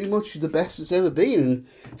was pretty much the best it's ever been. And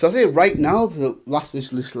so I say right now, this last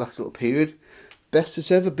little period, best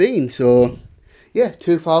it's ever been. So, yeah,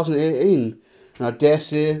 2018. And I dare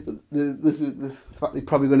say the fact they're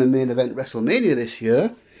probably going to main event WrestleMania this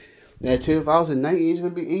year, 2019 is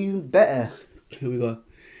going to be even better. Here we go.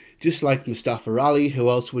 Just like Mustafa Ali, who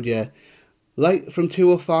else would you like from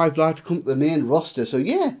 205 Live to come to the main roster? So,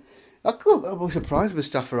 yeah, I was surprised with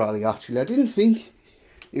Mustafa Ali, actually. I didn't think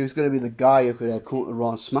he was going to be the guy who could come to Raw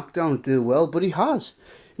and SmackDown and do well, but he has.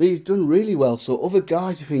 He's done really well. So other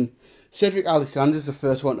guys, I think Cedric Alexander's the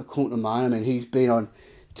first one to come to mind. I mean, he's been on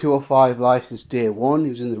 205 Live since day one. He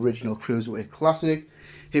was in the original Cruiserweight Classic.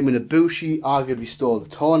 Him and Ibushi arguably stole the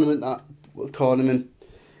tournament.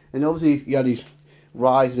 And obviously he had his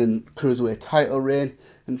rise in Cruiserweight title reign.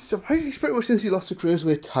 And surprisingly, pretty much since he lost the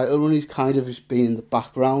Cruiserweight title run, he's kind of just been in the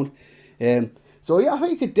background. So yeah, I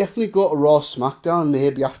think he could definitely go to Raw SmackDown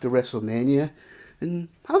maybe after WrestleMania and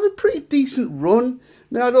have a pretty decent run.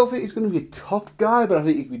 I mean, I don't think he's going to be a top guy, but I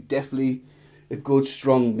think he could be definitely a good,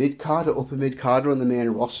 strong mid-carder, upper mid-carder on the main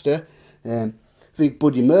roster. I think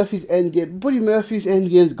Buddy Murphy's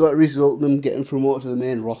endgame's got to result in him getting promoted to the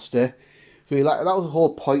main roster. I feel like that was the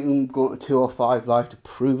whole point of him going to 205 Live to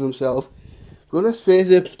prove himself. But let's face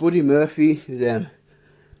it, Buddy Murphy is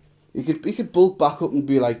he could bulk back up and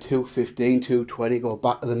be like 215, 220, go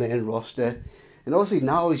back to the main roster. And obviously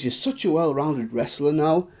now he's just such a well-rounded wrestler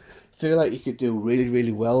now. I feel like he could do really,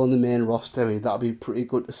 really well on the main roster. I mean, that'd be pretty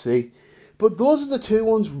good to see. But those are the two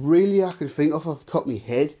ones really I can think of off the top of my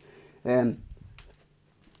head.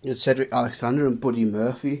 Cedric Alexander and Buddy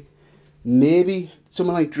Murphy. maybe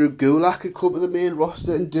someone like Drew Gulak could come to the main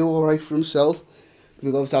roster and do alright for himself.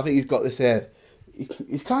 Because obviously I think he's got this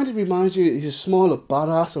he kind of reminds you, he's a smaller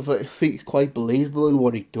badass. I think he's quite believable in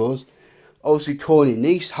what he does. Obviously Tony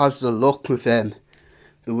Nese has the look with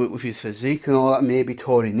his physique and all that. Maybe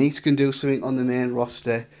Tony Nese can do something on the main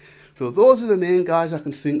roster. So those are the main guys I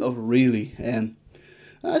can think of really.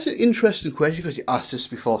 That's an interesting question because you asked this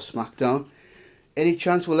before SmackDown. Any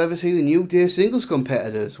chance we'll ever see the New Day singles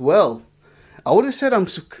competitors? Well, I would have said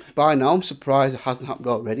by now I'm surprised it hasn't happened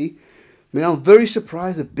already. I mean, I'm very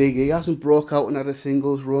surprised that Big E hasn't broke out and had a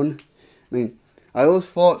singles run. I mean, I always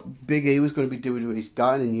thought Big E was going to be doing his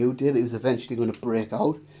guy in the New Day, that he was eventually going to break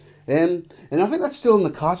out. And I think that's still in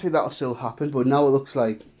the cards, that'll still happen, but now it looks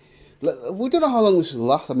like, we don't know how long this will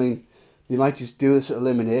last. I mean, they might just do this at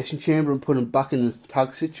Elimination Chamber and put him back in the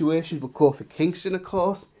tag situation with Kofi Kingston, of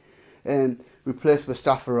course. Replaced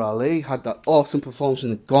Mustafa Ali, had that awesome performance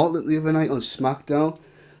in the Gauntlet the other night on SmackDown.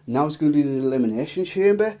 Now it's going to be the Elimination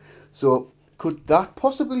Chamber. So could that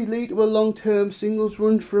possibly lead to a long-term singles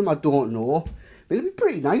run for him? I don't know. I mean, it'd be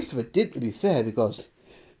pretty nice if it did, to be fair, because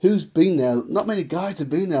who's been there? Not many guys have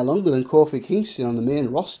been there longer than Kofi Kingston on the main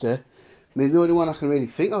roster. I mean, the only one I can really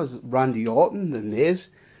think of is Randy Orton and Miz.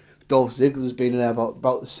 Dolph Ziggler's been there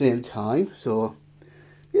about the same time. So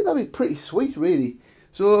yeah, that'd be pretty sweet, really.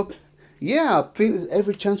 So yeah, I think there's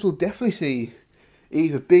every chance we'll definitely see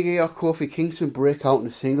either Big E or Kofi Kingston break out in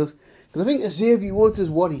the singles. Because I think Xavier Woods is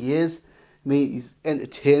what he is. I mean, he's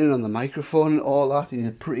entertaining on the microphone and all that, and he's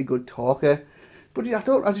a pretty good talker. But I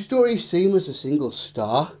just don't really see him as a single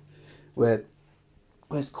star. Whereas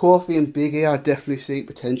Kofi and Big E, I definitely see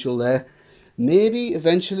potential there. Maybe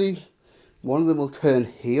eventually one of them will turn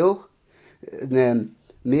heel. And then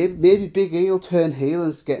maybe Big E will turn heel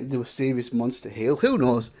and get into a serious monster heel. Who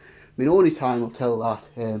knows? I mean, only time will tell that.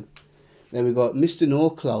 Then we got Mr. No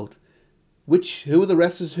Cloud. Who are the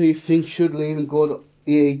wrestlers who you think should leave and go to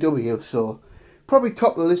AEW? So probably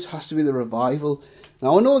top of the list has to be the Revival.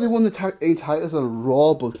 Now I know they won the titles on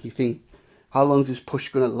Raw, but you think, how long is this push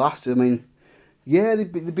going to last? I mean, yeah,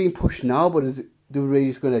 they're being pushed now, but they're really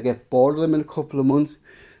just going to get bored of them in a couple of months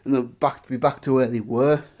and they'll be back to where they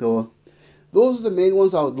were. So those are the main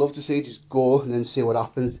ones I would love to see just go and then see what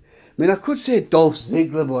happens. I mean, I could say Dolph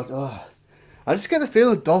Ziggler, but I just get the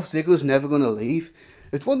feeling Dolph Ziggler's never going to leave.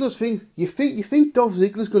 It's one of those things, you think Dolph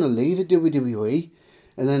Ziggler's going to leave the WWE,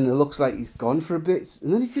 and then it looks like he's gone for a bit,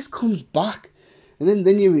 and then he just comes back, and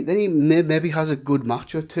then he maybe has a good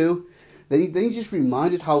match or two. Then he just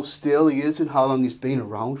reminded how stale he is and how long he's been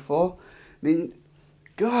around for. I mean,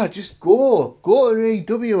 God, just go to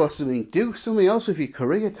AEW or something, do something else with your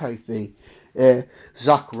career type thing.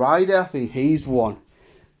 Zack Ryder, I think he's one.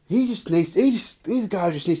 He's the guy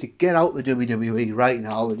who just needs to get out the WWE right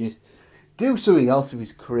now and just do something else with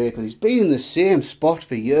his career, because he's been in the same spot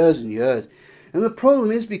for years and years. And the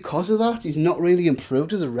problem is, because of that, he's not really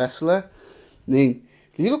improved as a wrestler. I mean,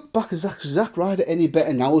 can you look back at Zack Ryder any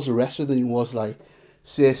better now as a wrestler than he was, like,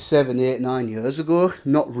 say, 7, 8, 9 years ago?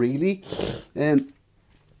 Not really. And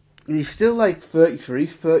he's still like 33,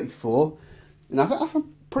 34. And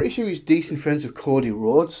I'm pretty sure he's decent friends with Cody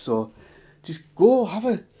Rhodes. So just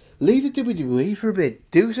leave the WWE for a bit.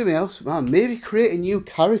 Do something else, man. Maybe create a new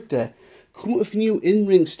character. Come up with a new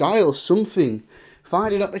in-ring style, something.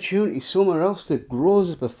 Find an opportunity somewhere else to grow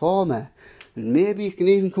as a performer. And maybe you can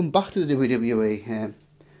even come back to the WWE.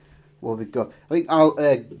 What have we got? I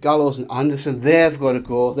think Gallows and Anderson, they've got to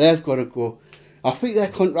go. I think their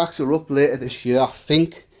contracts are up later this year, I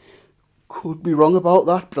think. Could be wrong about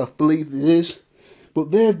that, but I believe it is. But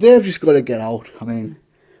they've just got to get out. I mean,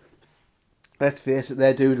 let's face it,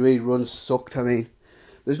 their WWE run sucked. I mean,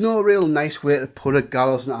 there's no real nice way to put it.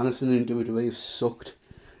 Gallows and Anderson in WWE have sucked.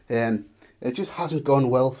 It just hasn't gone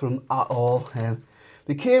well for them at all.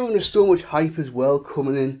 They came under so much hype as well,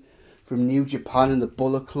 coming in from New Japan and the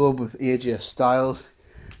Bullet Club with AJ Styles.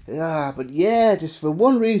 Yeah, but yeah, just for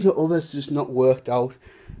one reason or other, it's just not worked out.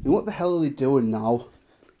 And what the hell are they doing now?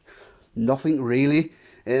 Nothing really.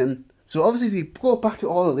 So obviously, if you go back to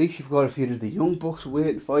All Elite, you've got a feud of the Young Bucks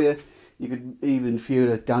waiting for you. You could even feud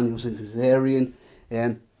of Daniels and Kazarian.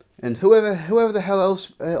 And whoever the hell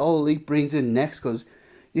else All Elite brings in next, because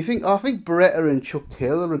I think Beretta and Chuck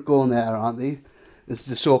Taylor are going there, aren't they? It's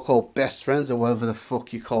the so-called best friends, or whatever the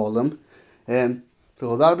fuck you call them.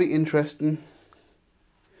 So that'll be interesting.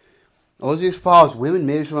 Obviously, as far as women,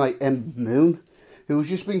 maybe someone like Ember Moon, who's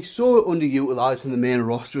just been so underutilised in the main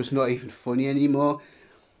roster, it's not even funny anymore.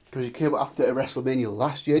 Because she came after a WrestleMania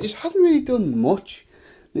last year, just hasn't really done much.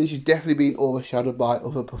 Then she's definitely been overshadowed by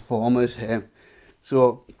other performers.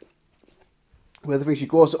 So, whether she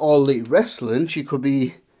goes to All Elite Wrestling, she could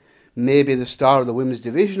be maybe the star of the women's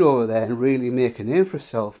division over there and really make a name for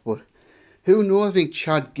herself. But who knows? I think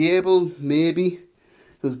Chad Gable, maybe.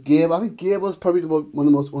 Because I think Gable's probably one of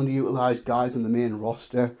the most underutilised guys on the main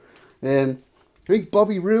roster. I think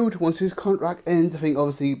Bobby Roode, once his contract ends, I think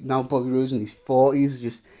obviously now Bobby Roode's in his 40s,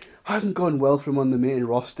 just hasn't gone well for him on the main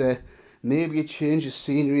roster. Maybe a change of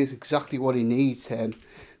scenery is exactly what he needs.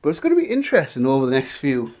 But it's going to be interesting over the next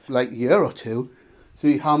year or two,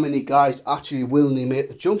 see how many guys actually willingly make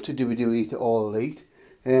the jump to WWE to All Elite.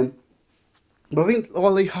 But I think All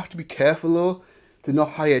Elite have to be careful though to not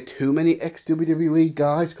hire too many ex-WWE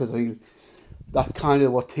guys, because I mean that's kind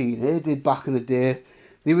of what TNA did back in the day.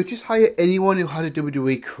 They would just hire anyone who had a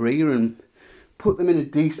WWE career and put them in a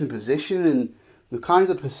decent position, and the kind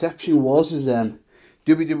of perception was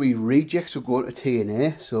WWE rejects were going to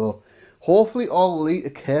TNA. So hopefully All Elite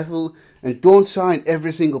are careful and don't sign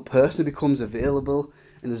every single person who becomes available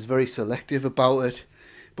and is very selective about it.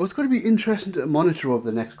 But it's going to be interesting to monitor over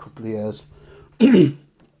the next couple of years.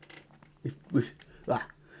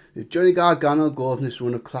 If Johnny Gargano goes in this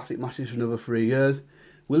run of classic matches for another 3 years,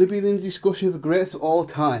 will he be in the discussion of the greatest of all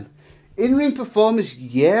time? In-ring performance,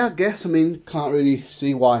 yeah, I guess. I mean, can't really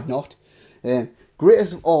see why not.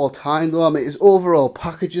 Greatest of all time, though, I mean, his overall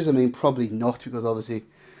packages, I mean, probably not, because obviously,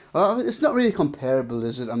 it's not really comparable,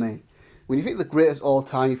 is it? I mean, when you think of the greatest of all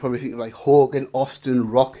time, you probably think of like Hogan, Austin,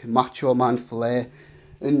 Rock, Macho Man, Flair,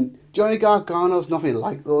 and Johnny Gargano's nothing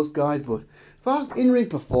like those guys. But as far as in-ring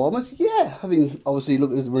performance, yeah, I mean, obviously,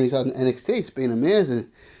 look at when he's had in NXT, it's been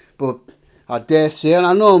amazing. But I dare say, and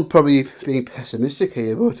I know I'm probably being pessimistic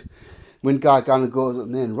here, but when Gargano goes up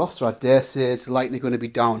the main roster, I dare say it's likely going to be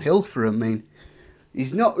downhill for him. I mean,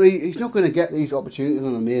 he's not going to get these opportunities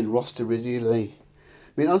on the main roster, is he? I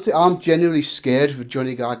mean, honestly, I'm genuinely scared for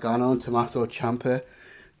Johnny Gargano and Tommaso Ciampa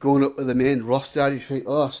going up to the main roster. I just think,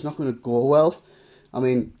 oh, it's not going to go well. I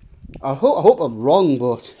mean, I hope I'm wrong,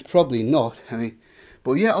 but probably not. I mean,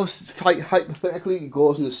 but yeah, hypothetically, he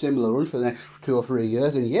goes in a similar run for the next 2 or 3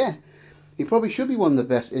 years, and yeah, he probably should be one of the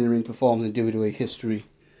best in-ring performers in WWE history.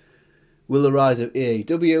 Will the rise of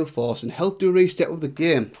AEW force and help do a reset of the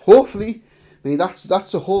game? Hopefully. I mean, that's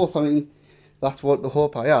the hope. I mean, that's what the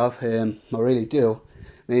hope I have. I really do.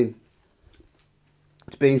 I mean,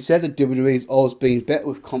 it's been said that WWE has always been better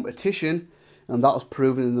with competition, and that was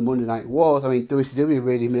proven in the Monday Night Wars. I mean, WCW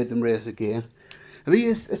really made them raise the game. I mean,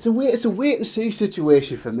 it's a wait and see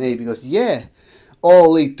situation for me, because yeah,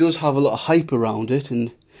 All Elite does have a lot of hype around it,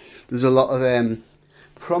 and there's a lot of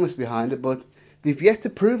promise behind it, but they've yet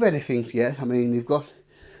to prove anything yet. I mean,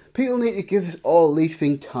 people need to give this All Elite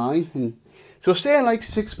thing time, and so saying like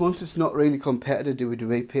 6 months it's not really competitive to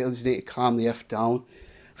WWE, people just need to calm the F down.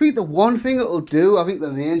 I think the one thing it'll do, I think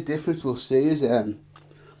the main difference we'll see is the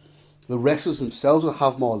wrestlers themselves will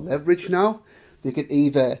have more leverage now. They could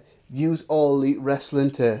either use All Elite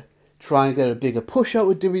Wrestling to try and get a bigger push out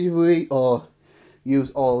of WWE, or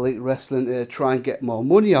use All Elite Wrestling to try and get more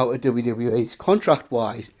money out of WWE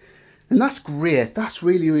contract-wise. And that's great. That's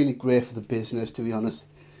really, really great for the business, to be honest.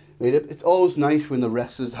 I mean, it's always nice when the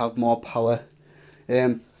wrestlers have more power.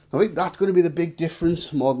 I think that's going to be the big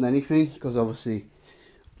difference more than anything, because obviously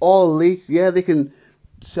All Elite, yeah, they can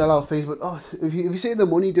sell out things, but if you see the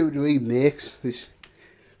money WWE makes,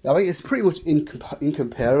 I think it's pretty much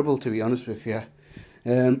incomparable, to be honest with you.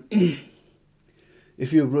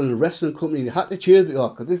 If you run a wrestling company, you had to choose,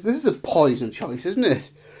 because this is a poison choice, isn't it?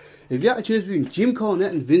 If you had to choose between Jim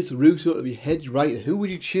Cornette and Vince Russo to be head writer, who would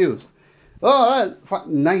you choose? Oh,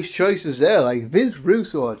 nice choices there, like Vince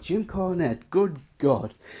Russo or Jim Cornette. Good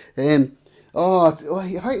God. If I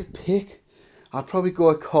had to pick, I'd probably go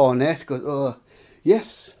with Cornette, because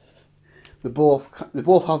yes, they both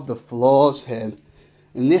have the flaws, and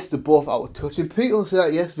yes, they're both out of touch. And people say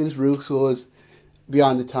that yes, Vince Russo is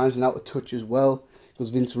behind the times and out of touch as well, because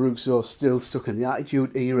Vince Russo is still stuck in the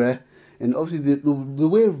Attitude Era. And obviously the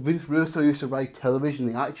way Vince Russo used to write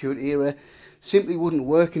television, the Attitude Era, simply wouldn't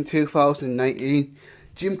work in 2019.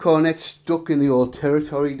 Jim Cornette's stuck in the old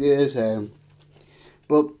territory days.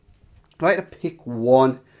 But if I had to pick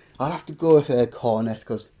one, I'd have to go with Cornette,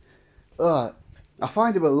 because I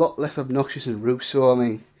find him a lot less obnoxious than Russo. I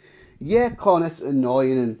mean, yeah, Cornette's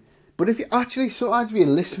annoying, but if you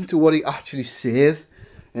listen to what he actually says,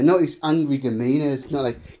 and not his angry demeanour, it's not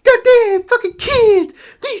like, goddamn fucking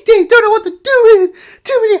kids, these days don't know what they're doing,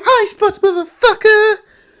 too many high spots, motherfucker.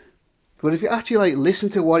 But if you actually listen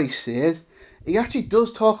to what he says, he actually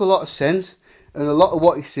does talk a lot of sense, and a lot of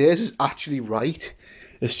what he says is actually right.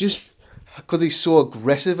 It's just because he's so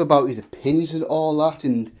aggressive about his opinions and all that,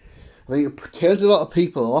 and I think it turns a lot of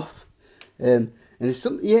people off. And it's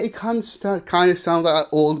something, yeah, it can kind of sound like an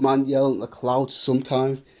old man yelling at the clouds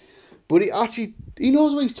sometimes. But he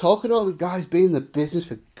knows what he's talking about. The guy's been in the business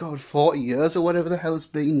for, God, 40 years or whatever the hell it's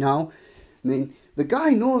been now. I mean, the guy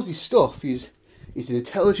knows his stuff. He's an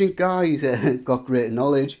intelligent guy. He's got great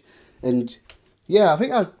knowledge. And, yeah, I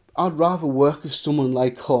think I'd rather work with someone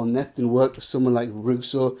like Cornette than work with someone like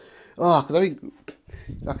Russo. Oh, because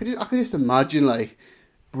I could just imagine, like,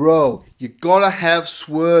 bro, you gotta have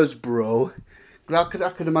swerves, bro. I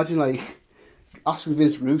could imagine, like, asking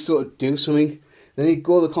Vince Russo to do something, then he'd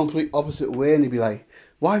go the complete opposite way and he'd be like,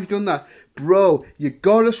 why have you done that? Bro, you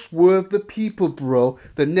gotta swerve the people, bro.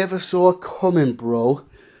 They never saw it coming, bro.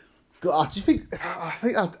 God, I think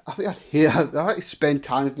I'd spend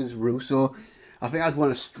time with Vince Russo. I think I'd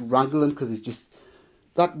want to strangle him because he's just,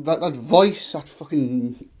 that voice, that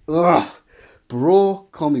fucking, ugh. Bro,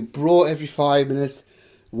 call me bro every 5 minutes,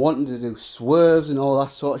 wanting to do swerves and all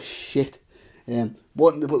that sort of shit,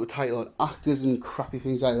 wanting to put the title on actors and crappy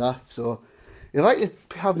things like that. So if I could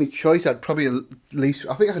have my choice, I'd probably at least,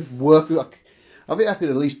 I think I could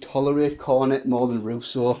at least tolerate Cornette more than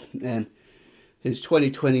Russo. His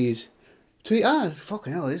 2020 is,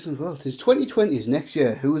 fucking hell, it is as well. His 2020 is next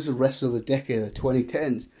year. Who was the rest of the decade, the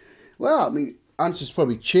 2010s? Well, I mean, answers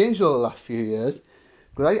probably changed over the last few years.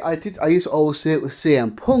 But I used to always say it was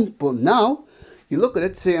CM Punk, but now you look at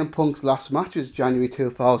it, CM Punk's last match was January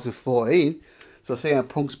 2014, so CM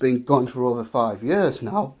Punk's been gone for over 5 years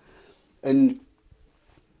now, and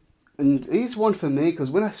he's one for me,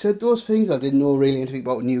 because when I said those things, I didn't know really anything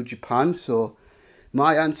about New Japan, so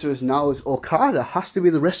my answer is now is Okada has to be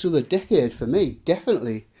the rest of the decade for me,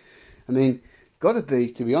 definitely. I mean, gotta be,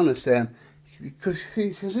 to be honest, because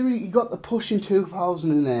he got the push in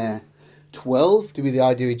 2012 to be the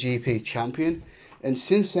IWGP champion, and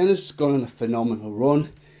since then has gone on a phenomenal run.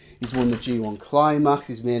 He's won the G1 Climax,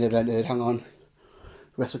 he's main evented,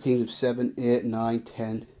 Wrestle Kingdom 7, 8, 9,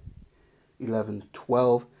 10, 11,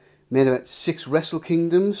 12, main event 6 Wrestle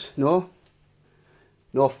Kingdoms, 5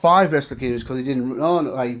 Wrestle Kingdoms, because he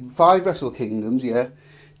didn't, 5 Wrestle Kingdoms, yeah,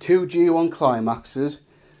 2 G1 Climaxes,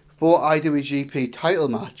 4 IWGP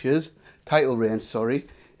title reigns,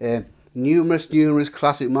 numerous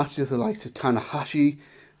classic matches with the likes of Tanahashi,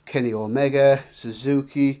 Kenny Omega,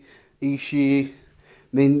 Suzuki, Ishii. I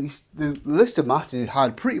mean, the list of matches he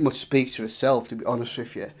had pretty much speaks for itself, to be honest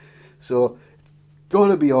with you. So,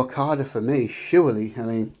 gotta be Okada for me, surely. I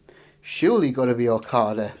mean, surely gotta be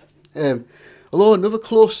Okada. Although another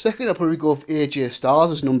close second, I'll probably go with AJ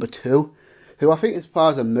Styles as number 2, who I think as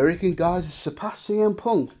far as American guys has surpassed CM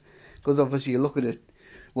Punk. Because obviously you look at it,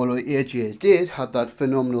 what AJ had that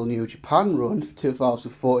phenomenal New Japan run for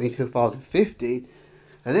 2014, 2015,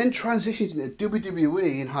 and then transitioned into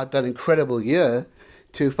WWE and had that incredible year,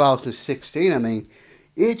 2016. I mean,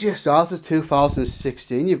 AJ Styles is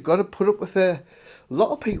 2016. You've got to put up with a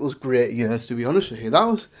lot of people's great years, to be honest with you. That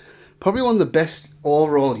was probably one of the best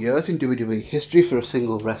overall years in WWE history for a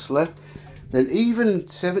single wrestler. Then even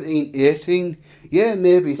 17, 18, yeah,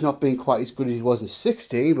 maybe he's not been quite as good as he was in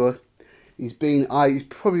 16, but he's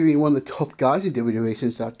probably been one of the top guys in WWE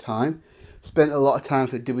since that time. Spent a lot of time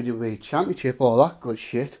for the WWE Championship, all that good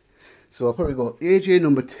shit. So I'll probably go AJ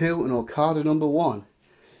number 2 and Okada number 1.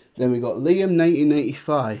 Then we got Liam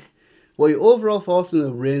 1995. What are your overall thoughts on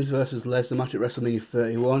the Reigns versus Lesnar match at WrestleMania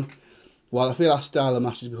 31? While I feel that style of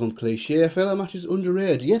match has become cliche, I feel that match is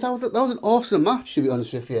underrated. Yeah, that was an awesome match, to be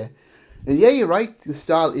honest with you. And yeah, you're right, the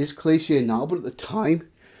style is cliche now, but at the time,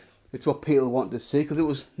 it's what people wanted to see, because it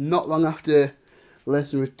was not long after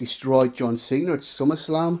Lesnar had destroyed John Cena at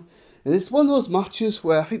SummerSlam. And it's one of those matches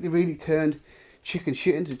where I think they really turned chicken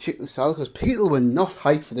shit into chicken salad, because people were not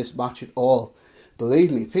hyped for this match at all.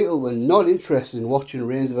 Believe me, people were not interested in watching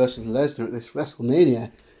Reigns versus Lesnar at this WrestleMania.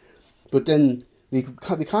 But then they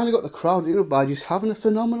kind of got the crowd in by just having a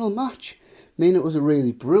phenomenal match. I mean, it was a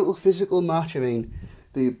really brutal physical match. I mean,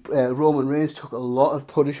 Roman Reigns took a lot of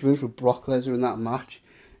punishment for Brock Lesnar in that match.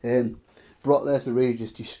 Brock Lesnar really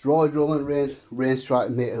just destroyed Roman Reigns. Reigns tried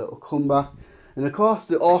to make a little comeback. And of course,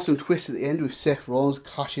 the awesome twist at the end with Seth Rollins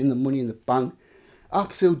cashing the Money in the Bank.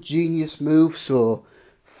 Absolute genius move. So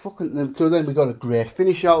then we got a great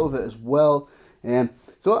finish out of it as well.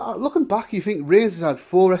 So looking back, you think Reigns has had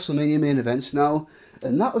 4 WrestleMania main events now,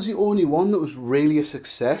 and that was the only one that was really a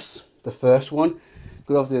success. The first one.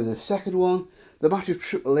 Because obviously the second one, the match with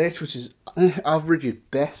Triple H, which is average at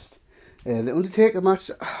best. The Undertaker match,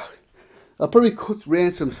 I'll probably cut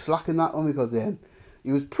Reigns some slack in that one, because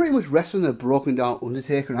he was pretty much wrestling a broken down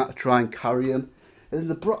Undertaker and had to try and carry him. And then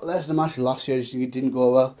the Brock Lesnar match last year didn't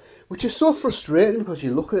go well, which is so frustrating, because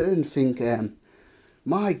you look at it and think,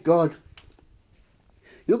 my God,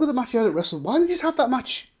 you look at the match you had at Wrestle, why didn't you just have that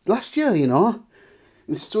match last year, you know?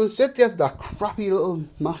 And so instead they had that crappy little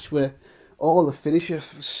match where all the finisher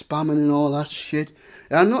spamming and all that shit.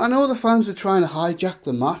 And I know the fans were trying to hijack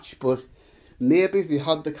the match, but maybe if they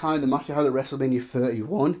had the kind of match they had at WrestleMania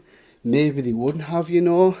 31, maybe they wouldn't have, you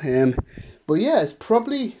know. But yeah, it's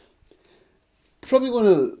probably one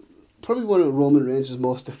of Roman Reigns'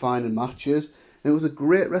 most defining matches. And it was a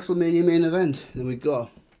great WrestleMania main event. And we got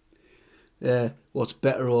what's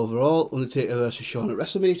better overall, Undertaker versus Shawn at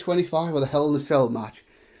WrestleMania 25 or the Hell in a Cell match.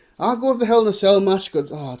 I'll go with the Hell in a Cell match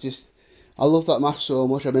because I love that match so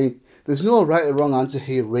much. I mean, there's no right or wrong answer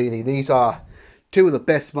here really. These are two of the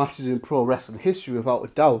best matches in pro wrestling history without a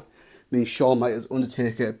doubt. I mean, Shawn Michaels,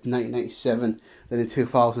 Undertaker, 1997, then in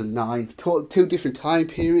 2009. Two different time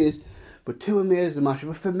periods, but two amazing matches.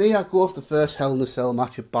 But for me, I go off the first Hell in a Cell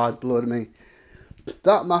match of Bad Blood. I mean,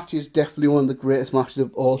 that match is definitely one of the greatest matches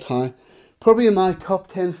of all time. Probably in my top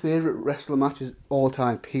 10 favourite wrestling matches all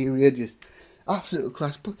time, period. Just absolute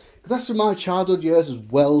class. Because that's from my childhood years as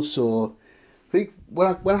well, so I think when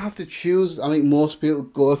I have to choose, I think most people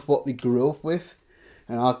go with what they grew up with.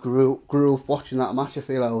 And I grew up watching that match.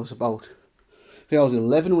 I was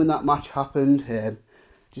 11 when that match happened. And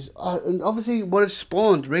obviously what it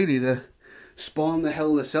spawned, really, spawned the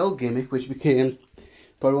Hell in a Cell gimmick, which became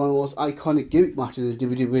probably one of the most iconic gimmick matches in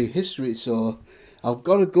WWE history. So I've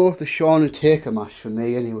got to go with the Shawn and Taker match for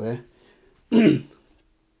me anyway.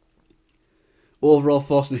 Overall,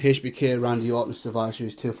 forcing HBK Randy Orton Survivor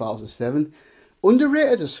Series 2007.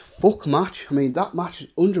 Underrated as fuck match. I mean, that match is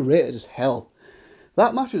underrated as hell.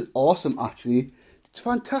 That match was awesome, actually. It's a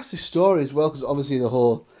fantastic story as well, because obviously the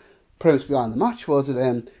whole premise behind the match was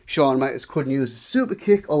that Shawn Michaels couldn't use a super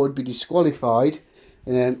kick or would be disqualified,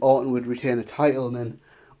 and then Orton would retain the title, and then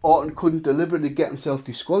Orton couldn't deliberately get himself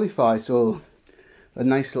disqualified. So a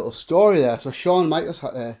nice little story there. So Shawn Michaels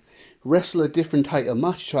had to wrestle a different title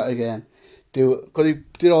match, try to again because he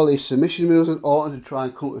did all these submission moves on Orton to try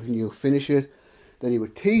and come up with a new finisher. Then he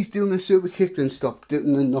would tease doing the super kick, then stop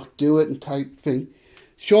doing it and not do it and type thing.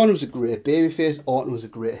 Shawn was a great babyface, Orton was a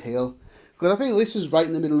great heel. Because I think this was right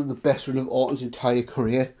in the middle of the best run of Orton's entire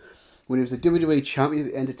career. When he was the WWE champion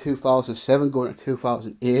at the end of 2007 going to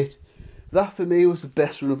 2008. That for me was the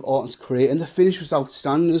best run of Orton's career. And the finish was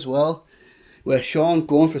outstanding as well. Where Shawn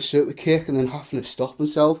going for a super kick and then having to stop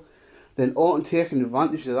himself. Then Orton taking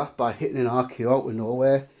advantage of that by hitting an RKO out of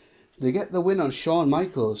nowhere. They get the win on Shawn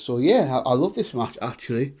Michaels. So yeah, I love this match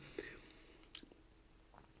actually.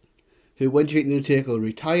 When do you think the Undertaker will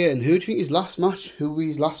retire? And who do you think his last match? Who will be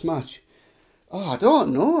his last match? Oh, I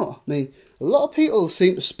don't know. I mean, a lot of people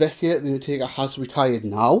seem to speculate the Undertaker has retired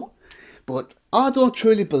now. But I don't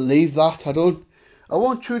truly believe that. I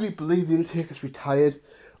won't truly believe the Undertaker's retired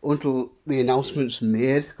until the announcement's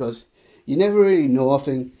made. Because you never really know, I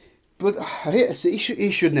think. But I hate to say,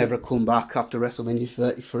 he should never come back after WrestleMania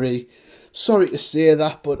 33. Sorry to say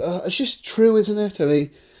that, but it's just true, isn't it? I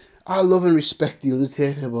mean, I love and respect the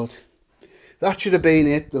Undertaker, but that should have been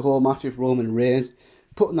it, the whole match with Roman Reigns.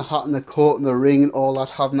 Putting the hat and the coat and the ring and all that,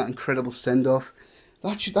 having that incredible send-off.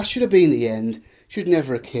 That should have been the end. Should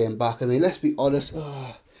never have came back. I mean, let's be honest.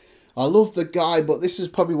 I love the guy, but this is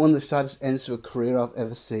probably one of the saddest ends to a career I've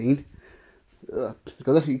ever seen.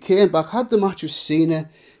 Because if he came back, had the match with Cena,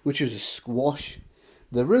 which was a squash.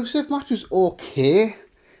 The Rusev match was okay,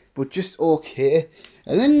 but just okay.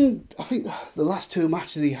 And then, I think the last two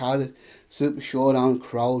matches he had, Super Showdown,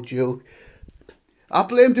 Crowd Joke. I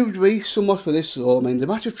blame WWE somewhat for this, though. I mean, the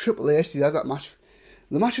match of Triple H, they had that match.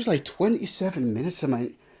 The match was like 27 minutes. I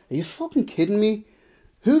mean, are you fucking kidding me?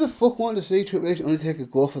 Who the fuck wanted to see Triple H and Undertaker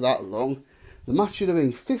go for that long? The match should have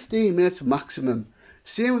been 15 minutes maximum.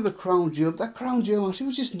 Same with the Crown Jewel. That Crown Jewel match, it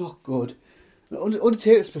was just not good.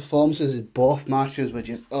 Undertaker's performances in both matches were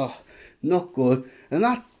just, not good. And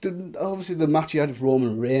that, obviously the match he had with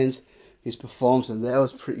Roman Reigns, his performance in there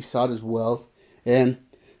was pretty sad as well. But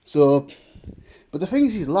the thing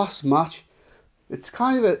is, his last match, it's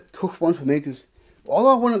kind of a tough one for me because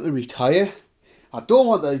although I want him to retire, I don't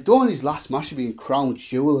want his last match to be in Crown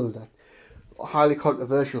Jewel, that highly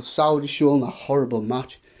controversial Saudi show and that horrible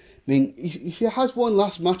match. I mean, if he has one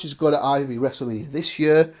last match, it's got to either be WrestleMania this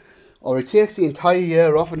year, or he takes the entire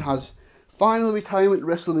year off and has final retirement at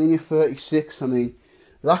WrestleMania 36. I mean,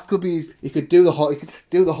 that could be, he could do the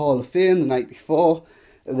Hall of Fame the night before,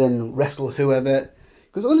 and then wrestle whoever.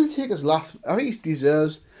 Because Undertaker's last, I think he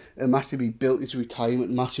deserves a match to be built, his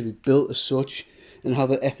retirement match to be built as such, and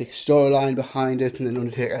have an epic storyline behind it, and then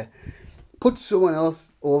Undertaker puts someone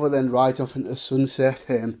else over, then rides off into the sunset.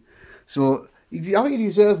 So I think he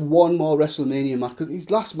deserves one more WrestleMania match, because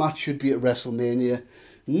his last match should be at WrestleMania,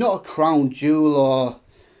 not a Crown Jewel, or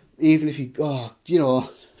even if he,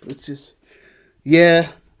 it's just, Yeah,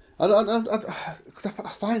 I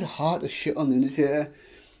find it hard to shit on the Undertaker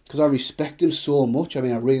because I respect him so much. I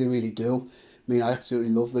mean, I really, really do. I mean, I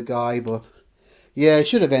absolutely love the guy, but yeah, it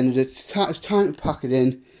should have ended it. It's time to pack it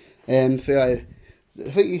in. I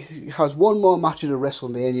think he has one more match at a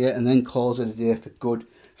WrestleMania and then calls it a day for good.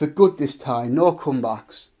 For good this time, no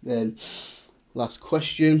comebacks. Then, last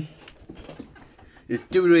question. Is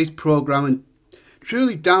WWE's programming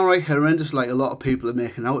truly downright horrendous like a lot of people are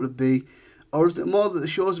making out to be? Or is it more that the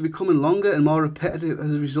shows are becoming longer and more repetitive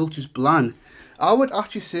as a result just bland? I would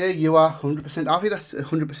actually say you are 100%. I think that's a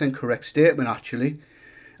 100% correct statement, actually.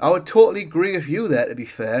 I would totally agree with you there, to be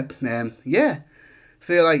fair. Yeah,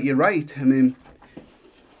 feel like you're right. I mean,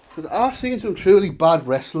 because I've seen some truly bad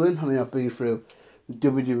wrestling. I mean, I've been through the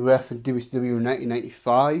WWF and WCW in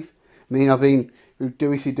 1995. I mean, I've been through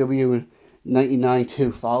WCW in 99,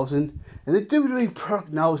 2000. And the WWE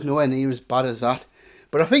product now is nowhere near as bad as that.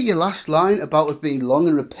 But I think your last line about it being long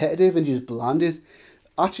and repetitive and just bland is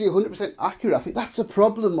actually 100% accurate. I think that's a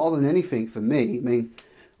problem more than anything for me. I mean,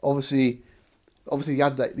 obviously, you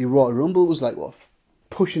had like the Royal Rumble was like what,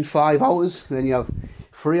 pushing 5 hours. And then you have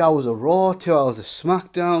 3 hours of Raw, 2 hours of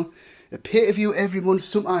SmackDown, a pay-per-view every month,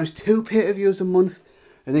 sometimes two pay-per-views a month.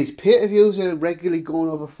 And these pay-per-views are regularly going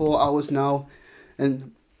over 4 hours now.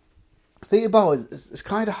 And think about it, it's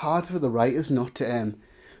kind of hard for the writers not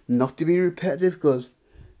to be repetitive, because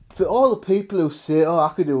for all the people who say, "Oh, I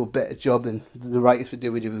could do a better job than the writers for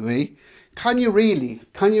WWE," can you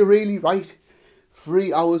really write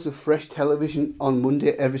 3 hours of fresh television on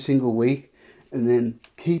Monday every single week, and then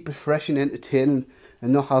keep it fresh and entertaining,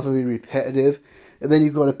 and not have it be repetitive? And then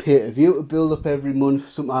you've got a pay-per-view to build up every month,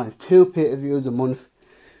 sometimes two pay-per-views a month.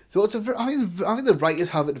 So I think the writers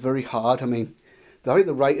have it very hard. I mean, I think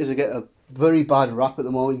the writers are getting a very bad rap at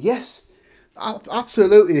the moment. Yes,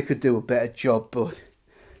 absolutely they could do a better job, but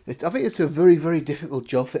I think it's a very, very difficult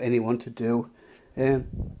job for anyone to do. Um,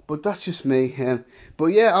 but that's just me. But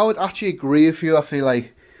yeah, I would actually agree with you. I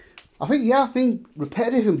think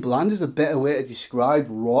repetitive and bland is a better way to describe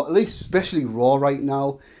Raw, at least especially Raw right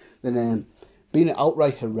now, than being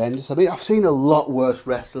outright horrendous. I mean, I've seen a lot worse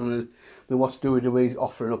wrestling than what's WWE's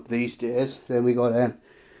offering up these days. Then we got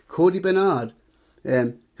Cody Bernard,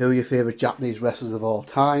 who are your favourite Japanese wrestlers of all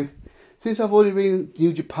time. Since I've only been in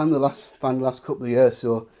New Japan the last couple of years,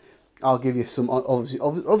 so I'll give you some. Obviously,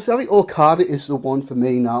 I think Okada is the one for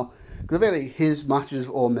me now, because I feel like his matches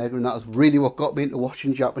with Omega and that is really what got me into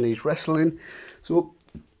watching Japanese wrestling. So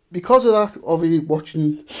because of that, obviously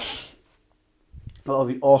watching a lot of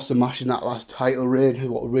the awesome match in that last title reign is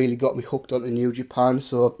what really got me hooked onto New Japan.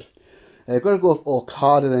 So I've got to go with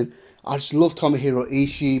Okada. Then I just love Tomohiro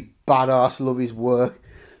Ishii, badass, love his work,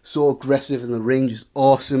 so aggressive in the ring, just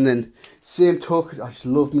awesome. Then same token, I just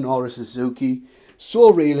love Minoru Suzuki,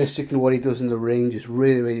 so realistic in what he does in the ring, just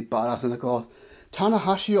really, really badass. And of course,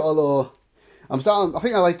 Tanahashi, although I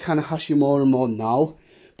think I like Tanahashi more and more now,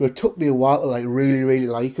 but it took me a while to like really, really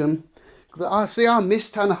like him. Because I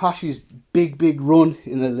missed Tanahashi's big run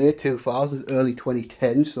in the late 2000s, early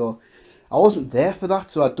 2010s, so I wasn't there for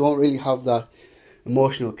that, so I don't really have that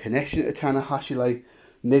emotional connection to Tanahashi like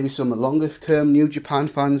maybe some longer term New Japan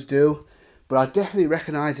fans do. But I definitely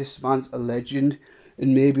recognise this man's a legend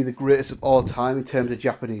and maybe the greatest of all time in terms of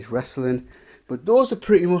Japanese wrestling. But those are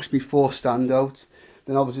pretty much my four standouts.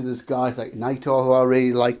 Then obviously there's guys like Naito who I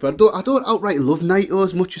really like, but I don't outright love Naito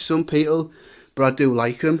as much as some people, but I do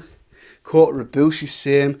like him. Kota Ibushi,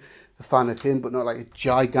 same, a fan of him, but not like a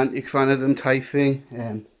gigantic fan of them type thing.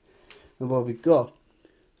 And what have we got?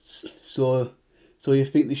 So you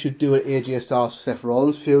think they should do an AJ Styles Seth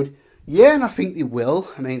Rollins feud? Yeah, and I think they will.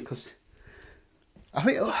 I mean, because I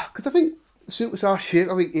think superstar shit.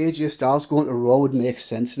 I think AJ Styles going to Raw would make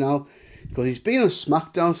sense now, because he's been on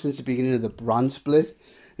SmackDown since the beginning of the brand split,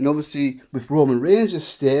 and obviously with Roman Reigns'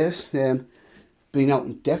 status being out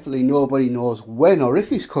indefinitely, nobody knows when or if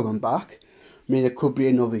he's coming back. I mean, it could be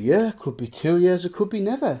another year, could be 2 years, it could be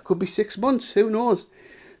never, it could be 6 months, who knows?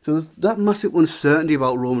 So there's that massive uncertainty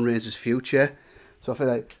about Roman Reigns' future. So I feel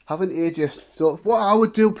like having AJ... So what I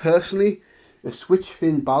would do personally is switch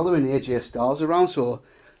Finn Balor and AJ Styles around, so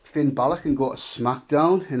Finn Balor can go to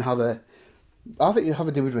SmackDown and have a... I think you have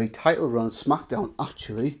a WWE title run on SmackDown,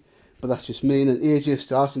 actually. But that's just me. And then AJ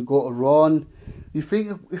Styles can go to Raw. And you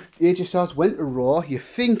think if AJ Styles went to Raw, you're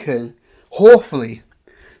thinking, hopefully...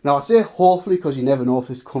 Now, I say hopefully because you never know if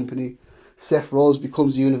this company, Seth Rollins,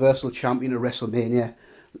 becomes the Universal Champion of WrestleMania.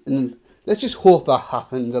 And let's just hope that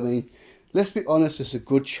happens. I mean, let's be honest, there's a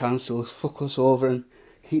good chance they'll fuck us over and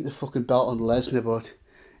keep the fucking belt on Lesnar. But,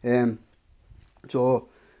 so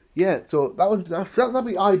that'd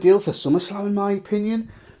be ideal for SummerSlam in my opinion.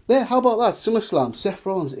 Yeah, how about that? SummerSlam, Seth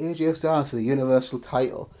Rollins, AJ Styles for the Universal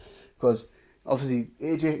title. Because obviously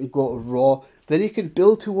AJ can go to Raw. Then you can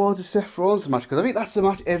build towards a Seth Rollins match. Because I think that's the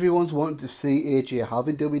match everyone's wanted to see AJ have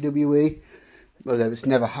in WWE. But it's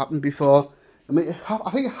never happened before. I mean, I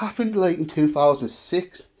think it happened like in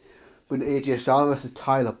 2006 when AJ Styles versus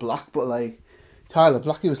Tyler Black. But like Tyler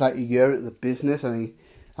Black, he was like a year into the business. I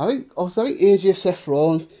think AJ Seth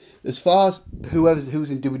Rollins, as far as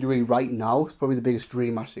who's in WWE right now, it's probably the biggest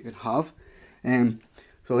dream match they can have.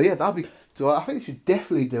 So yeah, I think they should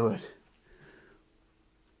definitely do it.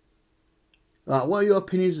 What are your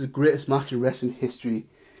opinions of the greatest match in wrestling history?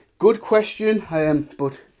 Good question.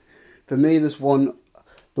 But for me, the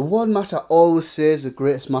one match I always say is the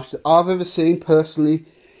greatest match that I've ever seen personally.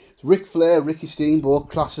 It's Ric Flair, Ricky Steamboat,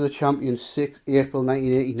 Clash of the Champions 6, April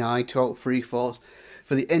 1989, Total 3-4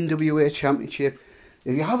 for the NWA Championship.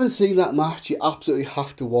 If you haven't seen that match, you absolutely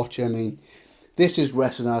have to watch it. I mean, this is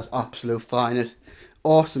wrestling at its absolute finest.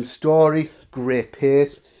 Awesome story, great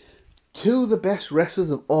pace. Two of the best wrestlers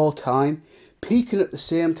of all time, peaking at the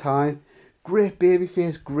same time. Great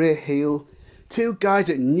babyface, great heel. Two guys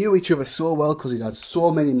that knew each other so well because they'd had so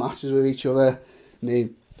many matches with each other. I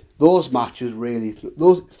mean, those matches really,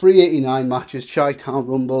 those 389 matches, Chi-Town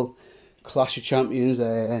Rumble, Clash of Champions,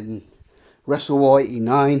 and Wrestle War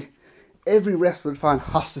 89. Every wrestling fan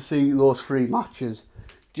has to see those three matches.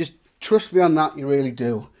 Just trust me on that, you really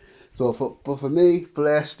do. So, for me,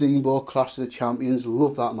 Flair, Steamboat, Clash of the Champions,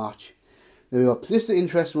 love that match. There we go. This is the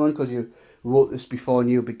interesting one because you wrote this before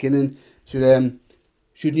New Beginning.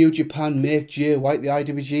 Should New Japan make Jay White the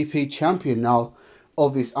IWGP champion? Now,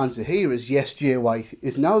 obvious answer here is yes, Jay White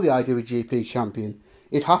is now the IWGP champion.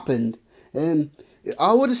 It happened.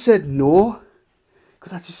 I would have said no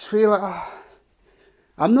because I just feel like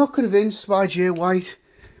I'm not convinced by Jay White.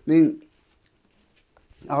 I mean,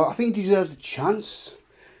 I think he deserves a chance,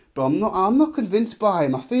 but I'm not convinced by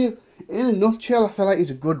him. I feel, in a nutshell, I feel like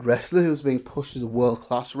he's a good wrestler who's being pushed as a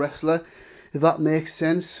world-class wrestler, if that makes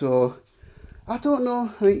sense. So, I don't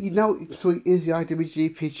know. I mean, so he is the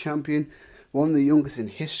IWGP champion, one of the youngest in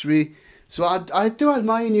history. So I do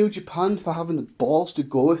admire New Japan for having the balls to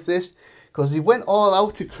go with this, because they went all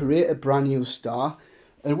out to create a brand new star.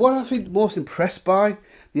 And what I think most impressed by,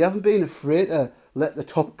 they haven't been afraid to let the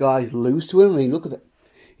top guys lose to him. I mean, look at it.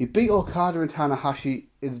 He beat Okada and Tanahashi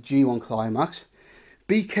in the G1 Climax,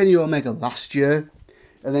 beat Kenny Omega last year,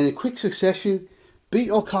 and then in quick succession,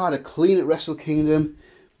 beat Okada clean at Wrestle Kingdom,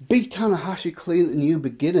 beat Tanahashi clean at the New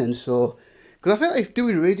Beginning. So, because I feel like if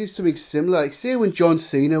WWE did something similar, like say when John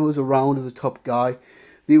Cena was around as a top guy,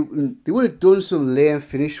 they would have done some lame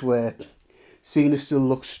finish where Cena still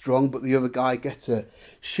looks strong, but the other guy gets a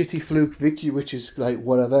shitty fluke victory, which is like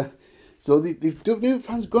whatever. So New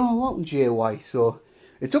Japan's gone a lot on Jay White. So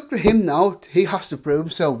it's up to him now. He has to prove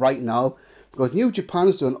himself right now, because New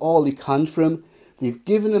Japan's done all they can for him. They've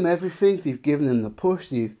given him everything. They've given him the push.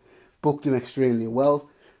 They've booked him extremely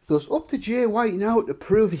well. So it's up to Jay White now to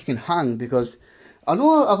prove he can hang, because I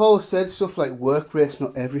know I've always said stuff like work rate's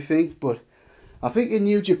not everything, but I think in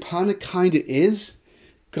New Japan it kind of is.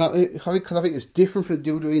 Because I think it's different from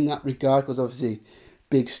WWE in that regard, because obviously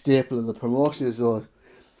big staple of the promotion is those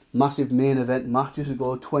massive main event matches that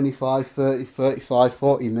go 25, 30, 35,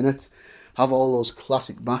 40 minutes, have all those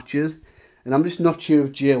classic matches, and I'm just not sure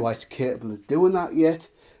if Jay White's capable of doing that yet.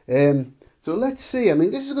 So let's see. I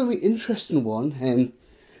mean, this is going to be an interesting one.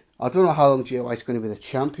 I don't know how long Jay White's going to be the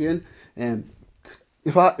champion.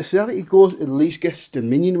 If I think he goes, at least gets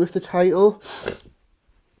Dominion with the title.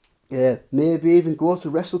 Maybe even go to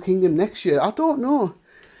Wrestle Kingdom next year. I don't know,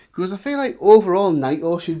 because I feel like overall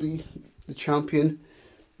Naito should be the champion.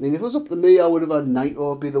 I mean, if it was up to me, I would have had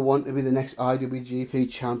Naito be the one to be the next IWGP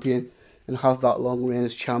champion and have that long reign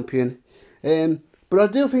as champion. But I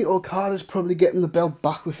do think Okada's probably getting the belt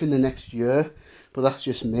back within the next year, but that's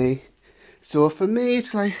just me. So for me,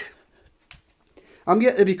 it's like, I'm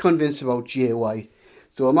yet to be convinced about Jay White.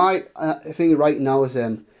 So my thing right now is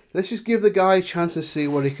let's just give the guy a chance to see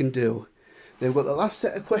what he can do. They've got the last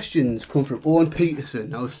set of questions come from Owen Peterson.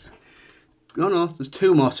 Now, there's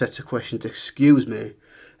two more sets of questions, excuse me.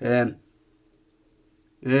 Best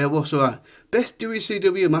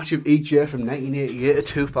WCW match of each year from 1988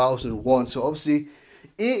 to 2001. So obviously,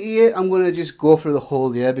 88, I'm going to just go through the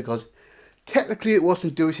whole year, because technically it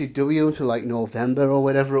wasn't WCW until like November or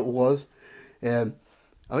whatever it was. I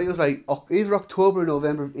think it was like either October or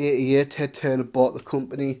November of 88, Ted Turner bought the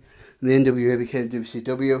company and the NWA became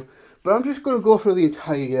WCW. But I'm just going to go through the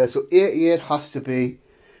entire year. So 88 has to be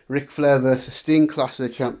Ric Flair versus Sting, Clash of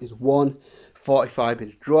the Champions 1,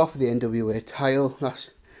 45-minute draw for the NWA title.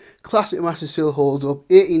 That's classic match that still holds up.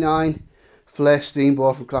 89, Flair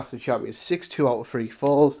Steamboat from Clash of Champions 6, 2 out of 3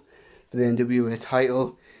 falls for the NWA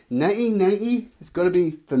title. 1990, it's got to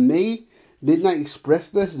be, for me, Midnight Express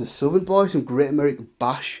versus the Southern Boys from Great American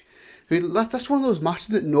Bash. That's one of those matches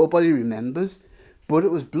that nobody remembers, but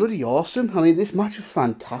it was bloody awesome. I mean, this match was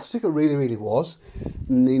fantastic. It really, really was.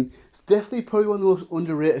 I mean, it's definitely probably one of the most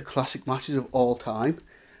underrated classic matches of all time.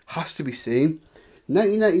 Has to be seen.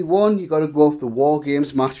 1991, you got to go for the War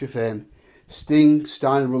Games match with Sting,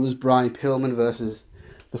 Steiner Brothers, Brian Pillman versus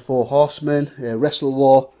the Four Horsemen. Wrestle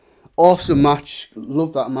War. Awesome match.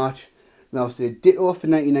 Love that match. Now, it's the ditto for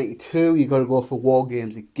 1992. You got to go for War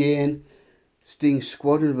Games again. Sting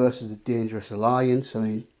Squadron versus the Dangerous Alliance. I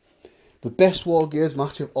mean, the best War Games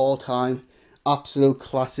match of all time. Absolute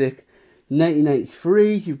classic.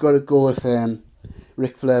 1993, you've got to go with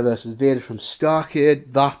Ric Flair versus Vader from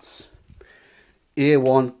Starrcade. That's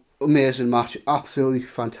A1. Amazing match. Absolutely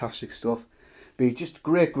fantastic stuff. But just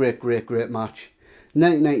great match.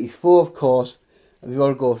 1994, of course. We've got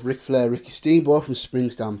to go with Ric Flair, Ricky Steamboat from Spring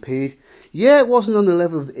Stampede. Yeah, it wasn't on the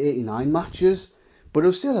level of the 89 matches, but it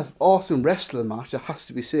was still an awesome wrestling match that has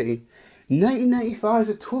to be seen. 1995 is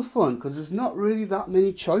a tough one, because there's not really that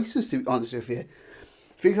many choices, to be honest with you.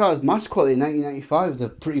 Because match quality in 1995 was a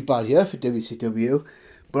pretty bad year for WCW,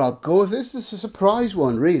 but I'll go with this. This is a surprise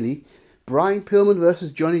one, really. Brian Pillman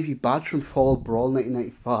versus Johnny V. Badge from Fall Brawl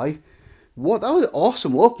 1995. That was an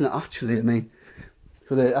awesome opener, actually. I mean,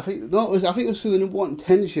 I think it was for the number 1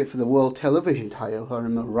 contendership for the World Television title, if I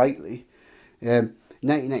remember rightly.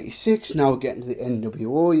 1996, now we're getting to the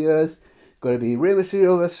NWO years. Got to be Rey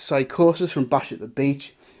Mysterio versus Psychosis from Bash at the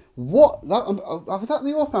Beach. Was that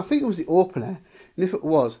the opener? I think it was the opener. And if it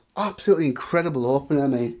was, absolutely incredible opener. I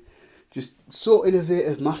mean, just so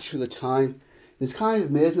innovative match for the time. It's kind of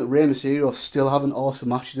amazing that Rey Mysterio is still having awesome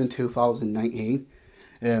matches in 2019.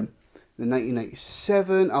 The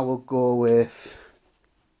 1997, I will go with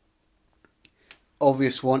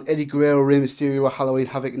obvious one, Eddie Guerrero, Rey Mysterio at Halloween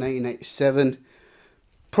Havoc 1997.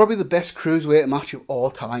 Probably the best cruiserweight match of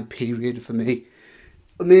all time, period, for me.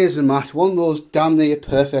 Amazing match. One of those damn near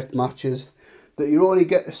perfect matches that you only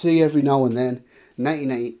get to see every now and then.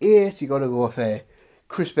 1998, you got to go with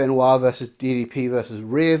Chris Benoit versus DDP versus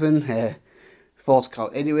Raven. Falls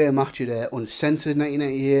Count Anywhere match at Uncensored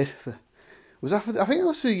 1998. I think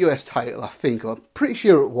that's for the US title, I'm pretty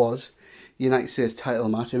sure it was. United States title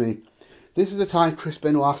match. I mean, this is the time Chris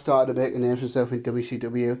Benoit started to make a name for himself in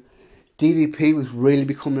WCW. DDP was really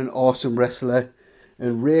becoming an awesome wrestler.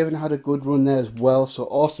 And Raven had a good run there as well. So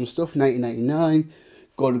awesome stuff. 1999.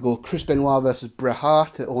 Got to go Chris Benoit versus Bret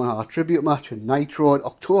Hart at Owen Hart tribute match at Nitro in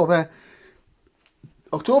October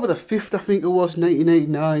the 5th, I think it was,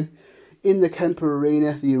 1989. In the Kemper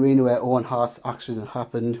Arena, the arena where Owen Hart's accident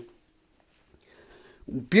happened.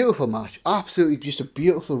 Beautiful match. Absolutely just a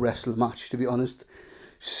beautiful wrestling match, to be honest.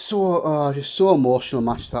 Just so emotional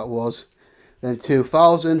match that was. Then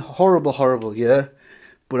 2000, horrible year.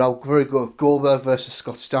 But I'll very good. Goldberg versus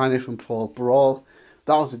Scott Steiner from Fall Brawl.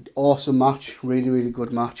 That was an awesome match. Really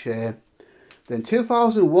good match. Then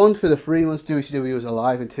 2001, for the 3 months WCW was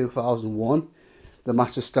alive in 2001. The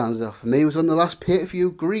match that stands out for me was on the last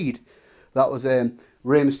pay-per-view, Greed. That was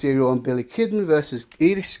Rey Mysterio and Billy Kidman versus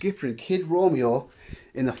Edith Skipper and Kid Romeo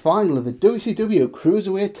in the final of the WCW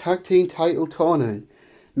Cruiserweight Tag Team Title Tournament.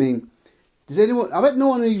 I mean, I bet no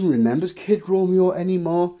one even remembers Kid Romeo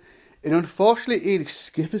anymore. And unfortunately, Edith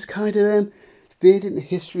Skipper's kind of faded into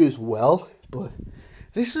history as well. But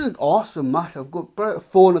this is an awesome match. I've got about a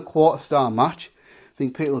 4.25 star match. I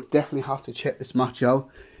think people definitely have to check this match out.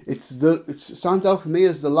 It stands out for me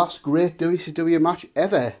as the last great WCW match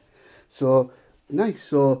ever. So, nice.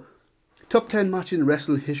 So, top 10 match in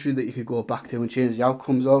wrestling history that you could go back to and change the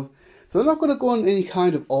outcomes of. So, I'm not going to go in any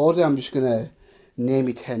kind of order. I'm just going to name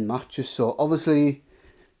me 10 matches. So, obviously,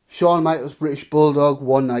 Shawn Michaels, British Bulldog,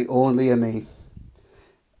 one night only. I mean,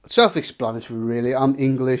 self-explanatory, really. I'm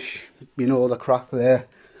English. You know the crap there.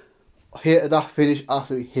 Hated that finish.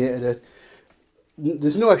 Absolutely hated it.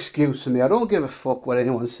 There's no excuse for me. I don't give a fuck what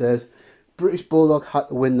anyone says. British Bulldog had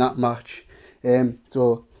to win that match.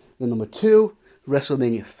 So, the number 2,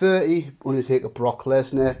 WrestleMania 30, Undertaker Brock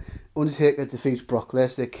Lesnar. Undertaker defeats Brock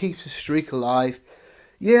Lesnar, keeps the streak alive.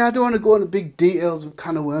 Yeah, I don't want to go into big details of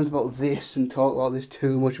kind of words about this and talk about this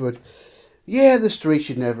too much, but yeah, the streak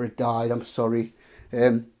should never have died. I'm sorry.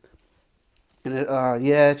 Just,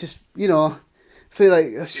 I feel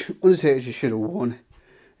like Undertaker just should have won.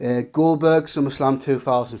 Goldberg, SummerSlam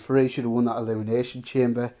 2003, should have won that Elimination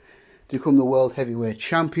Chamber to become the World Heavyweight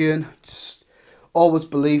Champion. Always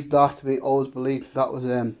believed that. Always believed that was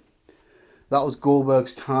That was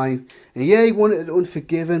Goldberg's time. And yeah, he won it at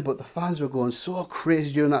Unforgiven, but the fans were going so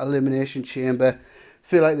crazy during that Elimination Chamber.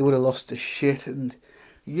 Feel like they would have lost the shit. And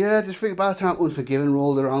yeah, just think by the time Unforgiven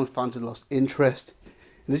rolled around, fans had lost interest.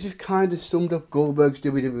 And it just kind of summed up Goldberg's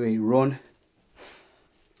WWE run.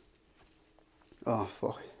 Oh,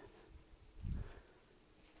 fuck.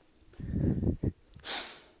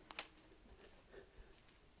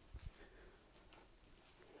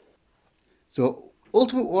 So,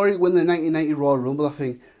 Ultimate Warrior won the 1990 Royal Rumble. I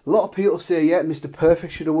think a lot of people say, yeah, Mr.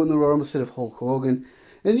 Perfect should have won the Royal Rumble instead of Hulk Hogan.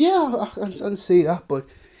 And yeah, I can see that. But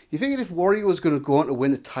you figured if Warrior was going to go on to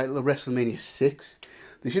win the title of WrestleMania 6,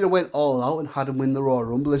 they should have went all out and had him win the Royal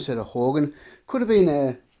Rumble instead of Hogan. Could have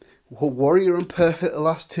been Warrior and Perfect the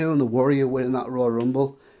last two, and the Warrior winning that Royal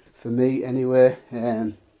Rumble. For me, anyway.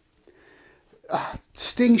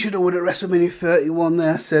 Sting should have won at WrestleMania 31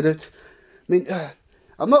 there, said it. I mean,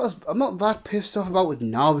 I'm not that pissed off about it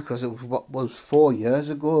now because it was what was 4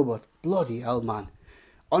 years ago, but bloody hell, man.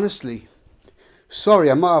 Honestly,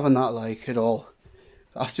 sorry, I'm not having that like at all.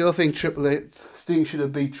 I still think Sting should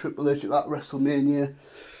have beat Triple H at that WrestleMania,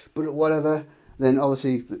 but whatever. Then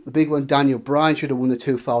obviously the big one, Daniel Bryan should have won the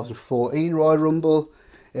 2014 Royal Rumble.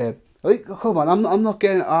 Come on, I'm not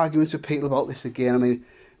getting arguments with people about this again. I mean,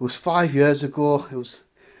 it was 5 years ago.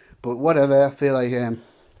 But whatever. I feel like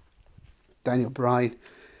Daniel Bryan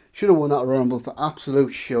should have won that Royal Rumble for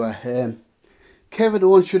absolute sure. Kevin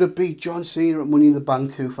Owens should have beat John Cena at Money in the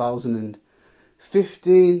Bank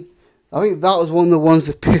 2015. I think that was one of the ones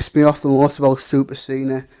that pissed me off the most about Super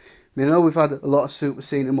Cena. I mean, I know we've had a lot of Super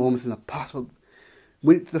Cena moments in the past, but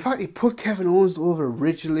the fact he put Kevin Owens over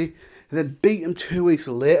originally, and then beat him 2 weeks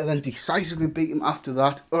later, then decisively beat him after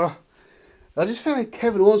that. I just feel like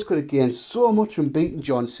Kevin Owens could have gained so much from beating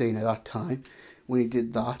John Cena that time when he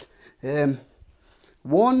did that. I'll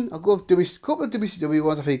go with couple of WCW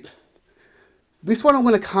ones. I think this one I'm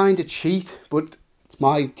going to kind of cheat, but it's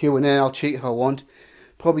my Q&A. I'll cheat if I want.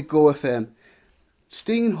 Probably go with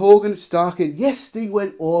Sting and Hogan at Starrcade. Yes, Sting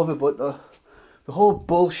went over, but the whole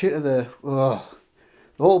bullshit of the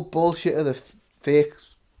fake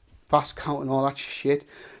fast count and all that shit,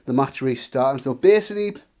 the match restarting. So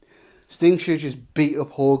basically, Sting should have just beat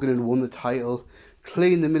up Hogan and won the title,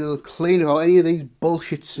 clean the middle, clean about any of these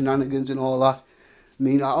bullshit shenanigans and all that. I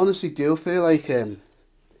mean, I honestly do feel like I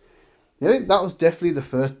think that was definitely the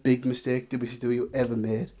first big mistake WCW ever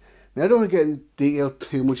made. I mean, I don't want to get into detail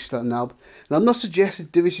too much of that now, and I'm not suggesting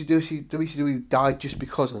WCW died just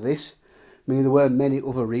because of this. I mean, there were many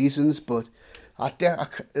other reasons, but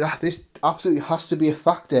this absolutely has to be a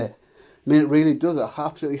factor. I mean, it really does. It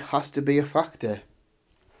absolutely has to be a factor.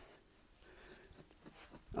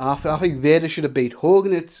 I think Vader should have beat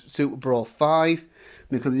Hogan at Super Brawl 5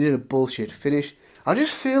 because he did a bullshit finish. I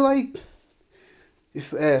just feel like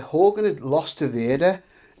if Hogan had lost to Vader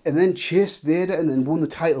and then chased Vader and then won the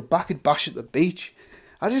title back at Bash at the Beach,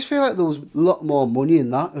 I just feel like there was a lot more money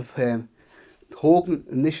in that of Hogan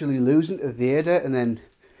initially losing to Vader and then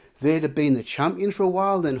Vader being the champion for a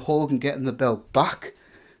while, then Hogan getting the belt back.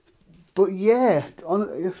 But yeah,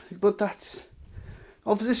 but that's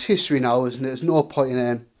obviously it's history now, isn't it? There's no point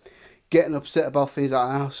in getting upset about things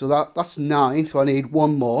like that. So that's 9. So I need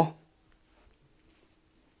one more.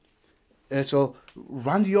 So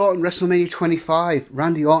Randy Orton, WrestleMania 25.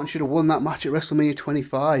 Randy Orton should have won that match at WrestleMania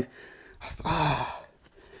 25.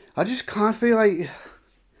 I just can't feel like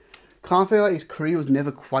his career was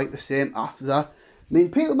never quite the same after that. I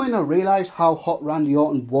mean, people might not realise how hot Randy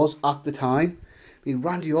Orton was at the time. I mean,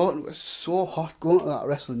 Randy Orton was so hot going to that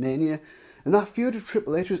WrestleMania. And that feud with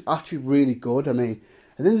Triple H was actually really good. I mean,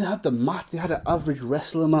 and then they had the match. They had an average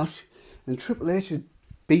wrestler match. And Triple H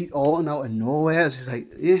beat Orton out of nowhere. It's just like,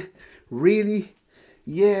 yeah, really?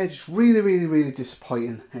 Yeah, it's really, really, really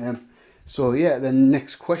disappointing. So, yeah, the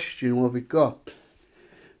next question, what we got?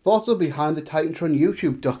 Also behind the Titantron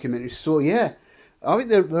YouTube documentary. So, yeah, I think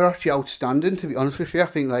they're actually outstanding, to be honest with you. I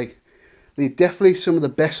think, like, they're definitely some of the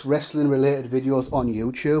best wrestling-related videos on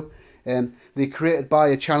YouTube. They're created by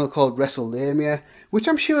a channel called WrestleLamia, which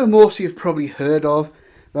I'm sure most of you have probably heard of.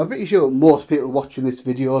 I'm pretty sure most people watching this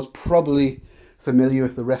video is probably familiar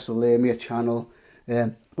with the WrestleLamia channel.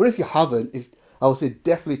 But if you haven't, I would say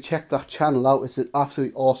definitely check that channel out. It's an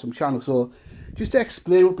absolutely awesome channel. So just to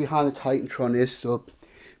explain what Behind the Titantron is. So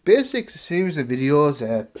basically it's a series of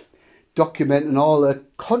videos documenting all the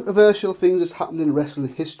controversial things that's happened in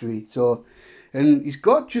wrestling history. So, and he's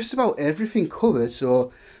got just about everything covered.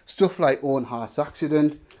 So stuff like Owen Hart's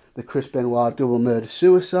accident, the Chris Benoit double murder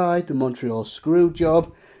suicide, the Montreal screw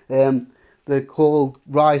job, the whole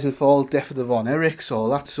rise and fall, death of the Von Erichs, all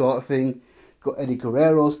that sort of thing. got Eddie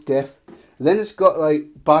Guerrero's death, and then it's got like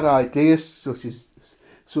bad ideas such as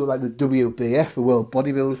like the WBF, the World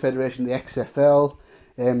Bodybuilding Federation, the XFL,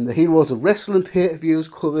 the Heroes of Wrestling pay-per-views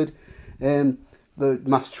covered, the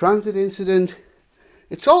mass transit incident.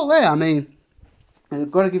 It's all there. I mean, and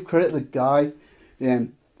I've got to give credit to the guy.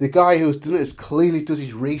 The guy who's done it clearly does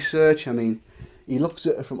his research. I mean, he looks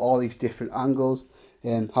at it from all these different angles.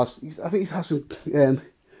 I think he has some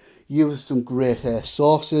used some great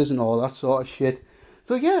sources and all that sort of shit.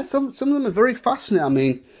 So yeah, some of them are very fascinating. I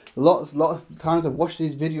mean, a lot of times I've watched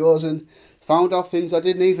these videos and found out things I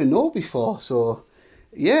didn't even know before. So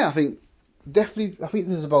yeah, I think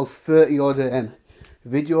there's about 30 odd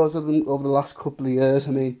videos of them over the last couple of years.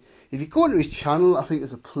 I mean, if you go into his channel, I think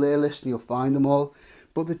there's a playlist and you'll find them all.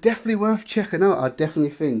 But they're definitely worth checking out. I definitely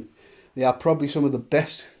think they are probably some of the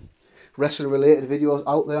best wrestling related videos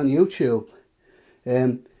out there on YouTube.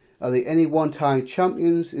 Are they any one-time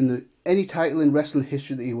champions in any title in wrestling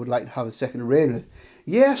history that you would like to have a second reign with?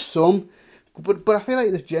 Yeah, some. But I feel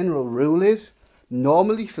like the general rule is,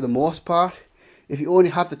 normally, for the most part, if you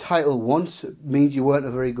only have the title once, it means you weren't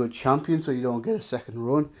a very good champion, so you don't get a second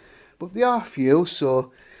run. But there are a few,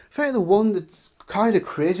 so I feel like the one that's kind of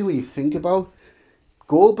crazy when you think about,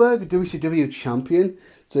 Goldberg, WCW champion.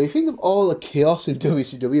 So you think of all the chaos in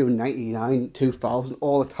WCW in 99, 2000,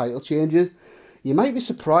 all the title changes. You might be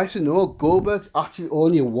surprised to know Goldberg's actually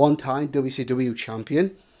only a one-time WCW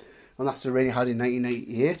champion, and that's the reign he had in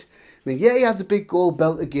 1998. I mean, yeah, he had the big gold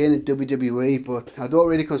belt again in WWE, but I don't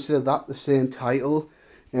really consider that the same title.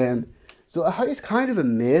 So I think it's kind of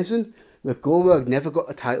amazing that Goldberg never got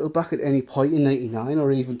a title back at any point in 99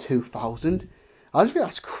 or even 2000. I just think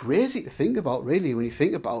that's crazy to think about, really, when you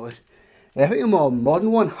think about it. I think a more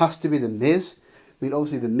modern one has to be The Miz. I mean,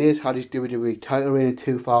 obviously, The Miz had his WWE title reign in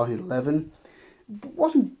 2011.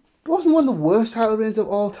 Wasn't one of the worst title reigns of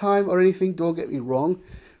all time or anything, don't get me wrong.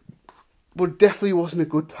 But definitely wasn't a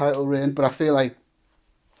good title reign. But I feel like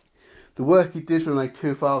the work he did from like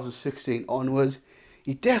 2016 onwards,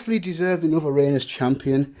 he definitely deserved another reign as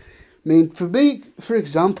champion. I mean, for me, for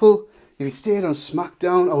example, if he stayed on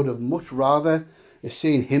SmackDown, I would have much rather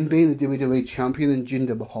seen him being the WWE champion than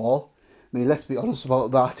Jinder Mahal. I mean, let's be honest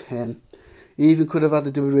about that. He even could have had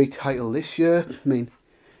the WWE title this year. I mean,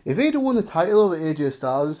 if he'd have won the title over AJ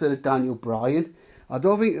Styles instead of Daniel Bryan, I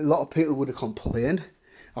don't think a lot of people would have complained.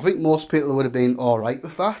 I think most people would have been alright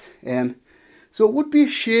with that. So it would be a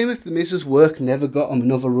shame if the Miz's work never got him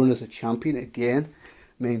another run as a champion again.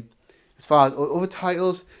 I mean, as far as other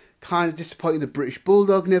titles, kind of disappointing the British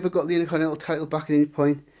Bulldog never got the Intercontinental title back at any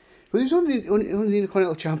point. But he was only the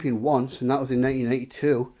Intercontinental champion once, and that was in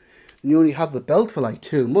 1982. And you only had the belt for like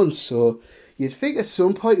 2 months, so you'd think at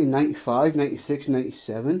some point in 95, 96,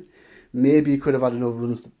 97, maybe he could have had another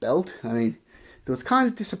run with the belt. I mean, so it's kind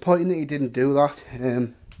of disappointing that he didn't do that. I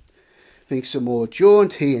think Samoa Joe and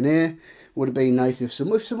TNA would have been nice if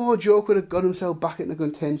Samoa Joe could have got himself back into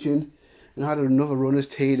contention and had another run as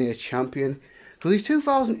TNA champion. Because his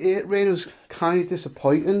 2008 reign was kind of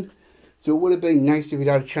disappointing, so it would have been nice if he'd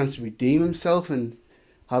had a chance to redeem himself and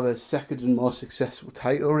have a second and more successful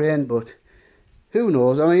title reign, but who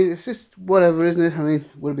knows? I mean, it's just whatever, isn't it? I mean,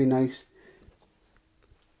 would have been nice.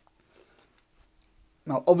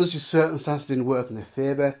 Now, obviously, circumstances didn't work in their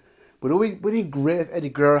favour, but it would be great if Eddie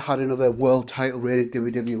Guerrero had another world title reign in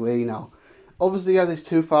WWE now. Obviously, he had this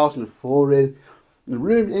 2004 reign. The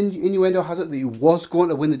rumour innuendo has it that he was going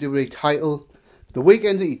to win the WWE title the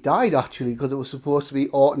weekend that he died, actually, because it was supposed to be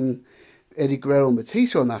Orton, Eddie Guerrero and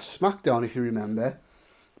Batista on that SmackDown, if you remember.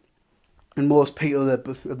 And most people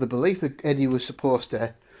of the belief that Eddie was supposed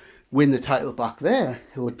to win the title back there.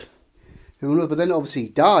 Who knows? But then obviously he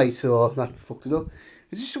died, so that fucked it up.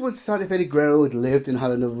 It just would sad if Eddie Guerrero had lived and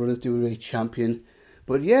had another run as WWE champion.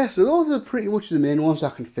 But yeah, so those are pretty much the main ones I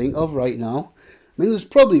can think of right now. I mean, there's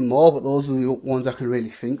probably more, but those are the ones I can really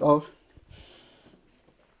think of.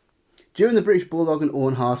 During the British Bulldog and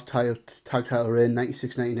Owen Hart's tag title reign,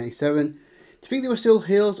 96, 1997, do you think they were still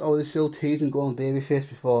heels, or were they still teasing going babyface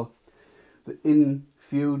before the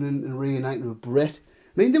feuding and reuniting with Brett?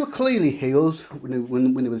 I mean, they were clearly heels when they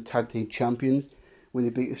were the tag team champions, when they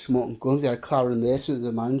beat the Smoking Guns. They had Clarence Mason as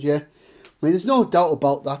the manager. I mean, there's no doubt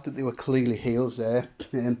about that they were clearly heels there.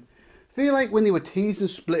 I feel like when they were teasing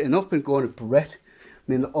splitting up and going to Brett,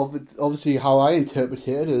 I mean, obviously how I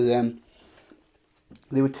interpreted it is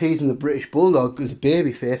they were teasing the British Bulldog as a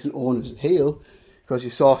babyface and Owen as a heel, because you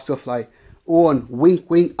saw stuff like Owen, wink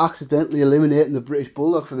wink, accidentally eliminating the British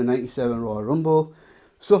Bulldog from the 97 Royal Rumble.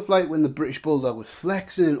 Stuff like when the British Bulldog was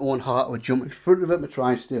flexing and Owen Hart would jump in front of him and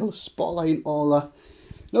try and steal the spotlight and all that.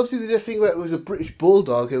 And obviously they did a thing where it was a British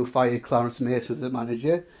Bulldog who fired Clarence Mason as the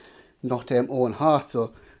manager. not Owen Hart.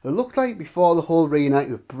 So it looked like before the whole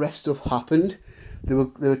reuniting with Brett stuff happened, they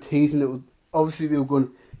were teasing that obviously they were going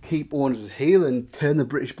to keep Owen as a heel and turn the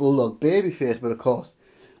British Bulldog babyface, but of course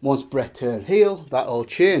once Brett turned heel, that all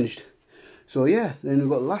changed. So yeah, then we've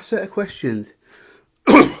got the last set of questions.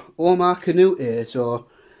 Omar Canute, so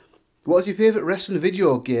what's your favourite wrestling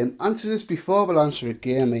video game? Answer this before, but answer it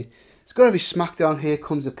again. I mean, it's got to be SmackDown Here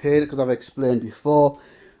Comes the Pain, because I've explained before.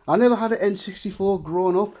 I never had an N64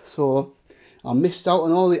 growing up, so I missed out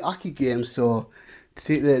on all the Aki games. So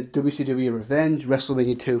the WCW Revenge,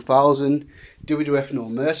 WrestleMania 2000, WWF No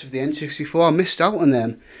Mercy for the N64, I missed out on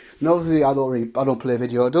them. And obviously I don't play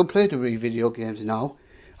WWE video games now.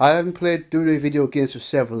 I haven't played WWE video games for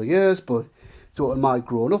several years, but sort of my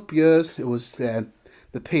grown up years, it was the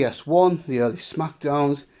PS1, the early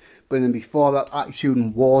SmackDowns, but then before that, Attitude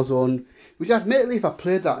and Warzone, which admittedly, if I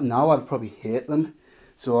played that now, I'd probably hate them.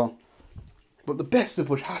 So, but the best of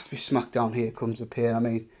which has to be SmackDown Here Comes the Pain. I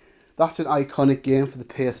mean, that's an iconic game for the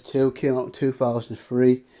PS2, came out in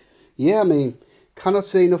 2003. Yeah, I mean, cannot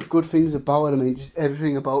say enough good things about it. I mean, just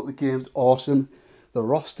everything about the game's awesome. The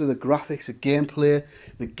roster, the graphics, the gameplay,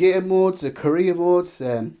 the game modes, the career modes,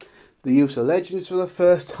 the use of legends for the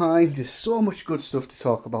first time. Just so much good stuff to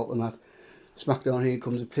talk about on that SmackDown Here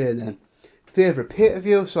Comes the Pain. Then favourite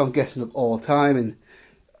pay-per-view, so I'm guessing of all time, and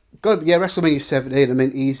WrestleMania 17. I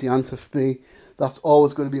mean, easy answer for me. That's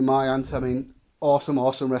always going to be my answer. I mean, awesome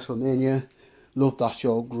WrestleMania. Loved that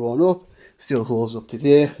show growing up. Still holds up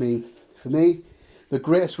today. I mean, for me, the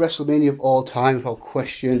greatest WrestleMania of all time, without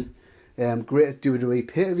question. Greatest WWE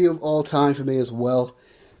pay-per-view of all time for me as well.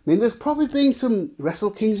 I mean, there's probably been some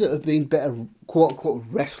Wrestle Kings that have been better, quote-unquote,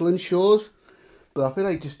 wrestling shows. But I feel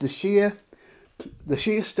like just the sheer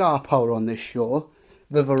star power on this show,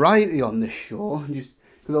 the variety on this show, just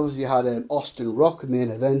because obviously you had Austin Rock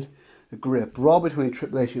main event, a great brawl between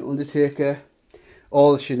Triple H and Undertaker,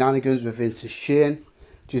 all the shenanigans with Vince and Shane,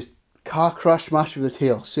 just car crash match with the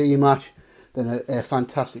TLC match, then a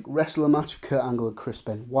fantastic wrestler match, Kurt Angle and Chris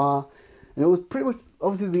Benoit. And it was pretty much,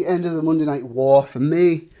 obviously, the end of the Monday Night War. For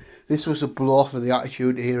me, this was a blow for the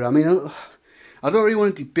Attitude Era. I mean, I don't really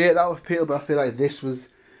want to debate that with people, but I feel like this was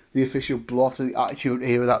the official blow to the Attitude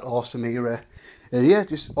Era, that awesome era. And yeah,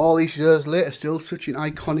 just all these years later, still such an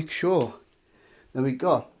iconic show. Then we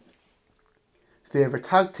got favourite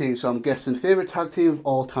tag team. So I'm guessing favourite tag team of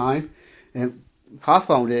all time. Hart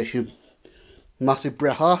Foundation. Massive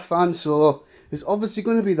Bret Hart fan, so it's obviously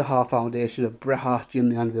going to be the Hart Foundation of Bret Hart, Jim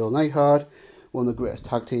the Anvil Neidhart, one of the greatest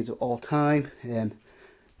tag teams of all time. Then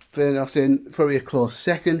I've seen probably a close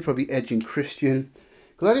second, probably Edge and Christian,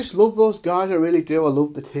 because I just love those guys. I really do. I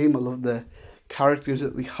love the team. I love the characters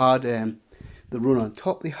that we had. The run on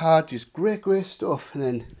top they had, just great stuff.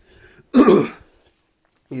 And then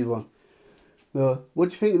here's one. What do you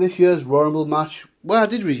think of this year's Royal Rumble match? Well, I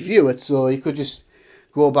did review it, so you could just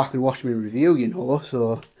go back and watch me review, you know.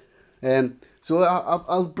 So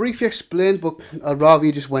I'll briefly explain, but I'd rather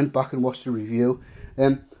you just went back and watched the review.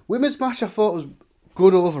 Women's match I thought was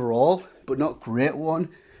good overall, but not great one.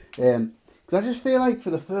 Because I just feel like for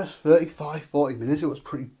the first 35-40 minutes it was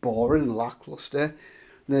pretty boring and lackluster.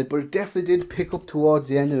 But it definitely did pick up towards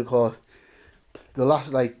the end, and of course the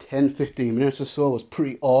last like 10-15 minutes or so was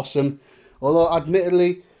pretty awesome. Although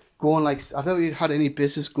admittedly, going like, I don't think it had any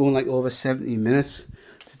business going like over 70 minutes.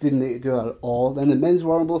 Just didn't need to do that at all. Then the men's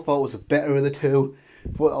Royal Rumble I thought was a better of the two.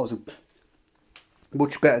 But that was a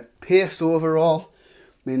much better pace overall.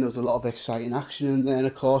 I mean, there was a lot of exciting action, and then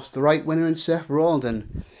of course the right winner in Seth Rollins.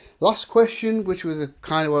 And last question, which was a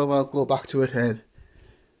kind of, well, I'll go back to it.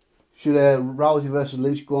 Should Rousey versus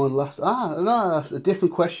Lynch go on last? No, that's a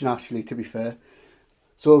different question actually, to be fair.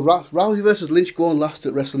 So Rousey versus Lynch go on last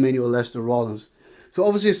at WrestleMania or Lesnar Rollins. So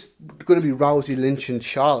obviously it's going to be Rousey, Lynch and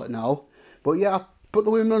Charlotte now. But yeah, I put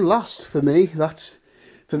the women on last for me. That's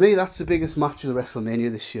the biggest match of the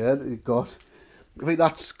WrestleMania this year that they've got. I think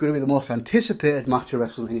that's going to be the most anticipated match of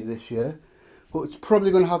WrestleMania this year. But it's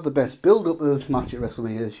probably going to have the best build-up of this match at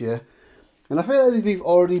WrestleMania this year. And I feel like they've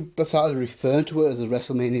already started referring to it as a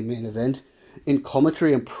WrestleMania main event in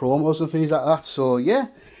commentary and promos and things like that. So yeah,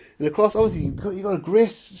 and of course obviously you got a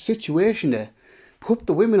great situation there. Put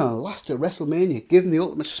the women on last at WrestleMania, give them the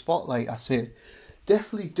ultimate spotlight. I say,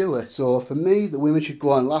 definitely do it. So for me, the women should go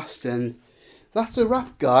on last, and that's a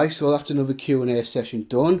wrap, guys. So that's another Q&A session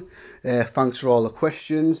done. Thanks for all the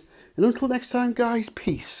questions, and until next time, guys,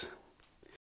 peace.